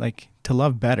like that, like to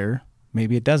love better,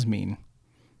 maybe it does mean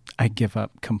I give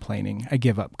up complaining. I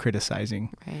give up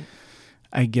criticizing. Right.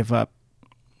 I give up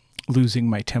losing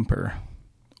my temper,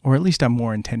 or at least I'm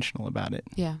more intentional about it.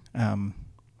 Yeah. I'm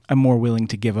more willing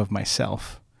to give of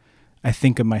myself. I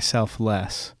think of myself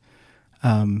less.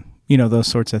 Those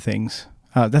sorts of things.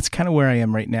 That's kind of where I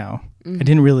am right now. Mm-hmm. I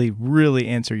didn't really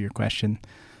answer your question.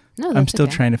 No, I'm still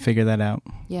trying to figure that out.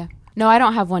 Yeah. No, I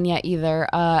don't have one yet either.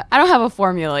 I don't have a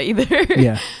formula either.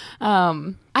 Yeah.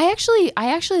 I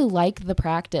actually like the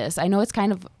practice. I know it's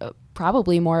kind of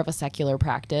probably more of a secular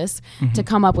practice to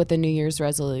come up with a New Year's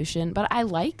resolution, but I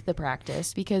like the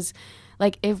practice because,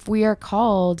 like, if we are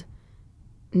called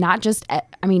not just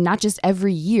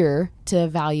every year to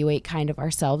evaluate kind of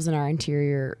ourselves and our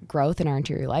interior growth and our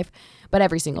interior life, but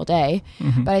every single day.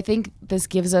 Mm-hmm. But I think this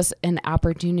gives us an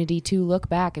opportunity to look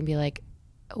back and be like,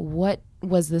 what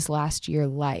was this last year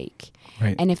like?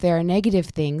 Right. And if there are negative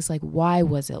things, like, why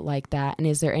was it like that? And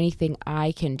is there anything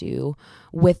I can do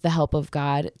with the help of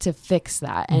God to fix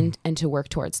that and to work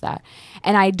towards that?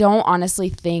 And I don't honestly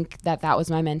think that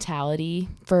was my mentality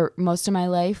for most of my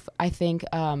life. I think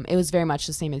it was very much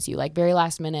the same as you, like very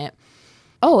last minute.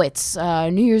 Oh, it's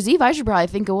New Year's Eve. I should probably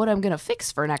think of what I'm going to fix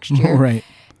for next year. Right.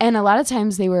 And a lot of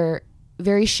times they were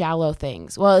very shallow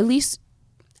things. Well, at least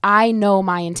I know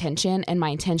my intention, and my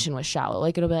intention was shallow.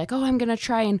 Like, it'll be like, oh, I'm going to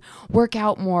try and work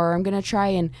out more. I'm going to try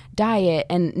and diet.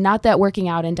 And not that working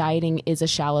out and dieting is a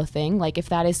shallow thing. Like, if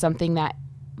that is something that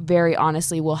very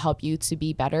honestly will help you to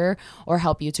be better or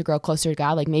help you to grow closer to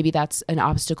God, like maybe that's an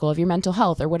obstacle of your mental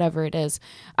health or whatever it is.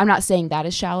 I'm not saying that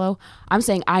is shallow. I'm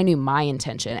saying I knew my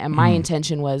intention, and my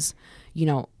intention was,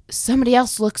 somebody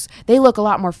else look a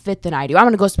lot more fit than I do. I'm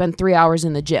going to go spend 3 hours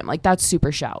in the gym. Like, that's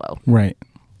super shallow. Right.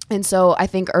 And so I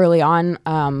think early on,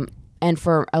 and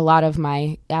for a lot of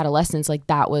my adolescence, like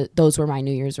those were my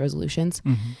New Year's resolutions.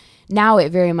 Mm-hmm. Now it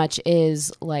very much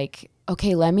is like,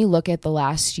 okay, let me look at the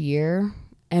last year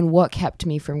and what kept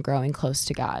me from growing close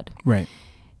to God. Right.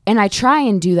 And I try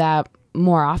and do that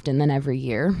more often than every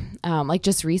year. Like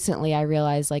just recently I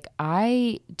realized like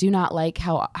I do not like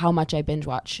how much I binge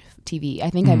watch TV. I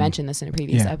think I mentioned this in a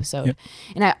previous episode. Yep.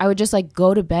 And I would just like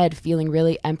go to bed feeling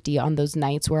really empty on those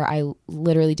nights where I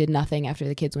literally did nothing after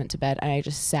the kids went to bed and I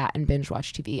just sat and binge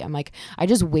watched TV. I'm like, I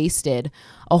just wasted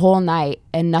a whole night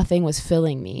and nothing was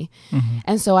filling me. Mm-hmm.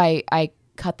 And so I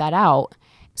cut that out.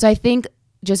 So I think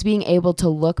just being able to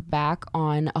look back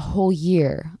on a whole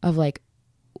year of like,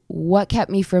 what kept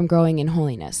me from growing in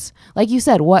holiness? Like you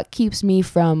said, what keeps me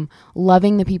from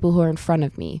loving the people who are in front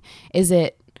of me? Is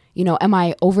it, am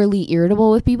I overly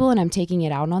irritable with people and I'm taking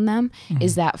it out on them? Mm-hmm.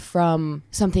 Is that from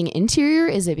something interior?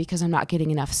 Is it because I'm not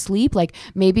getting enough sleep? Like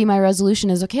maybe my resolution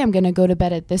is, okay, I'm going to go to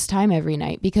bed at this time every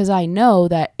night because I know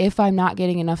that if I'm not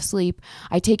getting enough sleep,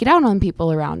 I take it out on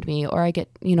people around me, or I get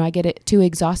it too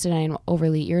exhausted and I'm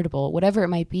overly irritable, whatever it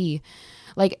might be.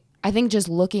 Like, I think just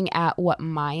looking at what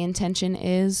my intention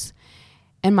is,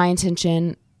 and my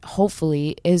intention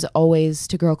hopefully is always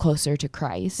to grow closer to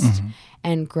Christ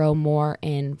and grow more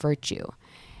in virtue.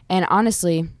 And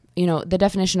honestly, the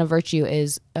definition of virtue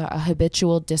is a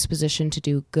habitual disposition to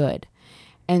do good.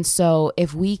 And so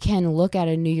if we can look at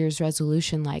a New Year's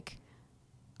resolution like,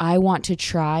 I want to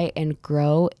try and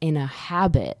grow in a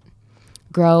habit,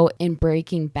 grow in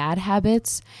breaking bad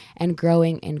habits and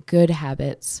growing in good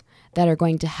habits that are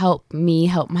going to help me,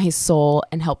 help my soul,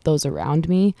 and help those around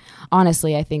me.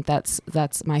 Honestly, I think that's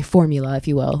my formula, if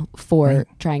you will, for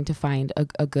trying to find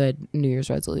a good New Year's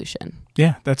resolution.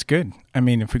 Yeah, that's good. I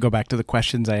mean, if we go back to the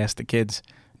questions I asked the kids,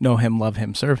 know him, love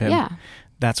him, serve him. Yeah.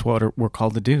 That's what we're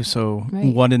called to do. So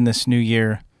what in this new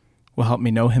year will help me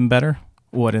know him better?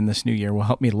 What in this new year will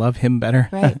help me love him better?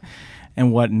 Right.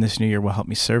 And what in this new year will help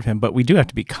me serve him? But we do have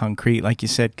to be concrete, like you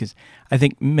said, because I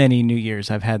think many New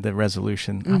Years I've had the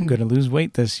resolution, I'm going to lose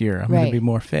weight this year. I'm going to be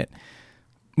more fit.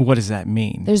 What does that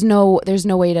mean? There's no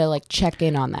way to like check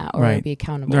in on that or be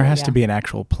accountable. There has to be an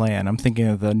actual plan. I'm thinking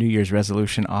of the New Year's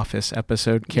resolution office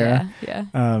episode, Kara. Yeah.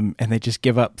 And they just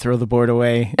give up, throw the board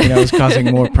away. It's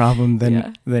causing more problem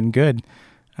than good.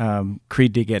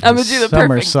 Creed did get his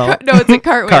somersault. No, it's a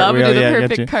cartwheel. I'm going to do the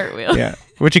perfect cartwheel. Yeah,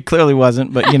 which it clearly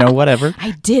wasn't, but whatever.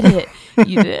 I did it.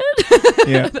 You did?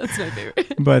 Yeah. That's my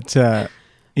favorite. But,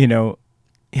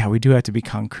 we do have to be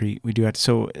concrete. We do have to,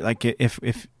 so like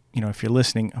if you're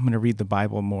listening, I'm going to read the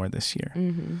Bible more this year.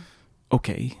 Mm-hmm.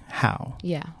 Okay, how?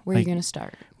 Yeah, where are you going to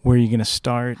start? Where are you going to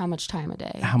start? How much time a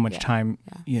day? How much time?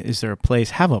 Yeah. Is there a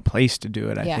place? Have a place to do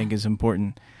it, I think is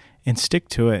important. And stick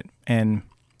to it. And,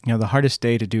 the hardest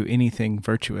day to do anything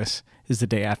virtuous is the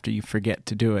day after you forget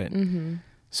to do it. Mm-hmm.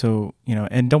 So,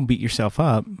 and don't beat yourself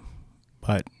up,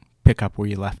 but pick up where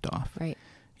you left off. Right.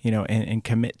 And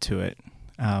commit to it.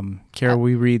 Kara,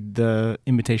 we read the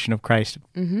Imitation of Christ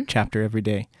chapter every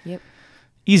day. Yep.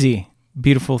 Easy,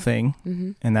 beautiful thing.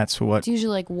 Mm-hmm. And that's what... It's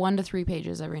usually like 1 to 3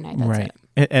 pages every night. That's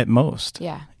it. At most.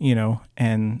 Yeah.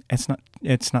 And it's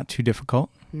not too difficult.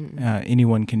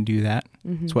 Anyone can do that.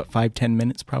 Mm-hmm. It's 5-10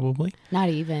 minutes probably. Not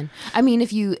even. I mean,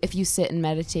 if you sit and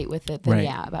meditate with it, then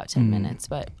about 10 minutes.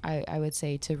 But I would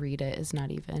say to read it is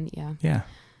not even. Yeah.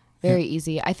 Very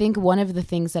easy. I think one of the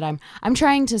things that I'm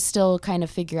trying to still kind of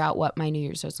figure out what my New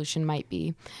Year's resolution might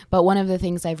be. But one of the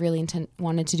things I've really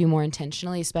wanted to do more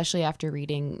intentionally, especially after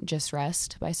reading Just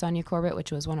Rest by Sonia Corbett,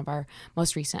 which was one of our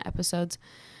most recent episodes,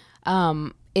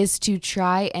 is to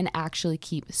try and actually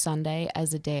keep Sunday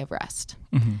as a day of rest.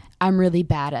 Mm-hmm. I'm really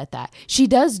bad at that. She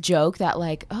does joke that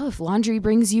like, oh, if laundry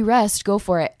brings you rest, go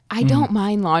for it. I don't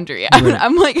mind laundry.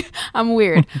 I'm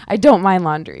weird. I don't mind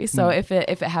laundry. So if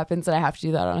it happens that I have to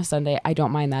do that on a Sunday, I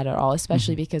don't mind that at all,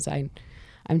 especially because I'm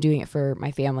doing it for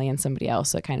my family and somebody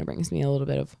else. So it kind of brings me a little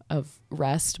bit of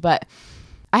rest. But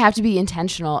I have to be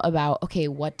intentional about, okay,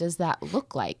 what does that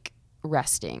look like,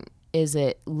 resting? Is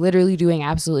it literally doing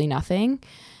absolutely nothing?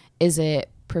 Is it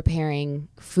preparing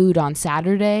food on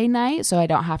Saturday night so I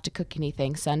don't have to cook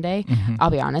anything Sunday? Mm-hmm. I'll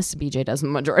be honest, BJ does the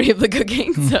majority of the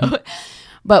cooking. So,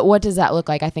 but what does that look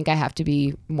like? I think I have to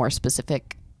be more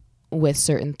specific with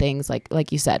certain things.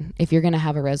 Like you said, if you're going to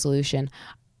have a resolution,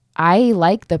 I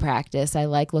like the practice. I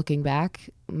like looking back,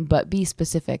 but be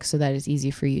specific so that it's easy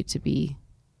for you to be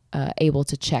able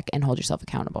to check and hold yourself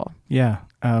accountable. Yeah.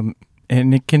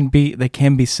 And they can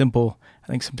be simple. I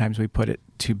think sometimes we put it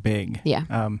too big. Yeah.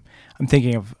 I'm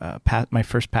thinking of my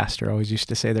first pastor always used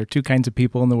to say there are two kinds of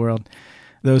people in the world.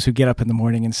 Those who get up in the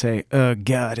morning and say, oh,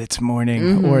 God, it's morning.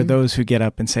 Mm-hmm. Or those who get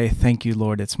up and say, thank you,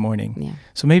 Lord, it's morning. Yeah.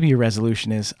 So maybe your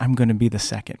resolution is, I'm going to be the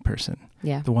second person.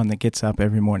 Yeah. The one that gets up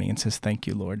every morning and says, thank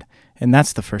you, Lord. And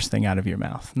that's the first thing out of your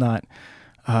mouth. Not,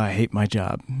 I hate my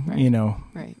job. Right.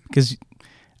 Right. Because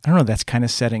I don't know, that's kind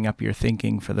of setting up your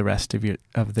thinking for the rest of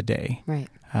the day. Right.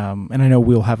 And I know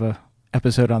we'll have a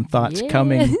episode on thoughts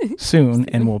coming soon,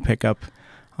 and we'll pick up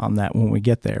on that when we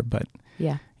get there. But,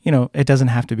 it doesn't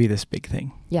have to be this big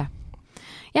thing. Yeah.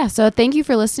 Yeah, so thank you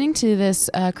for listening to this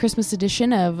Christmas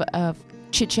edition of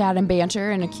Chit Chat and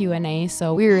Banter and a Q&A.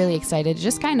 So we were really excited to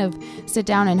just kind of sit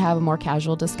down and have a more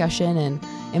casual discussion and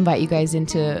invite you guys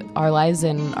into our lives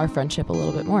and our friendship a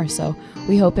little bit more. So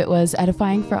we hope it was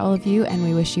edifying for all of you, and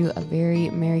we wish you a very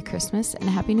Merry Christmas and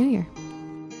a Happy New Year.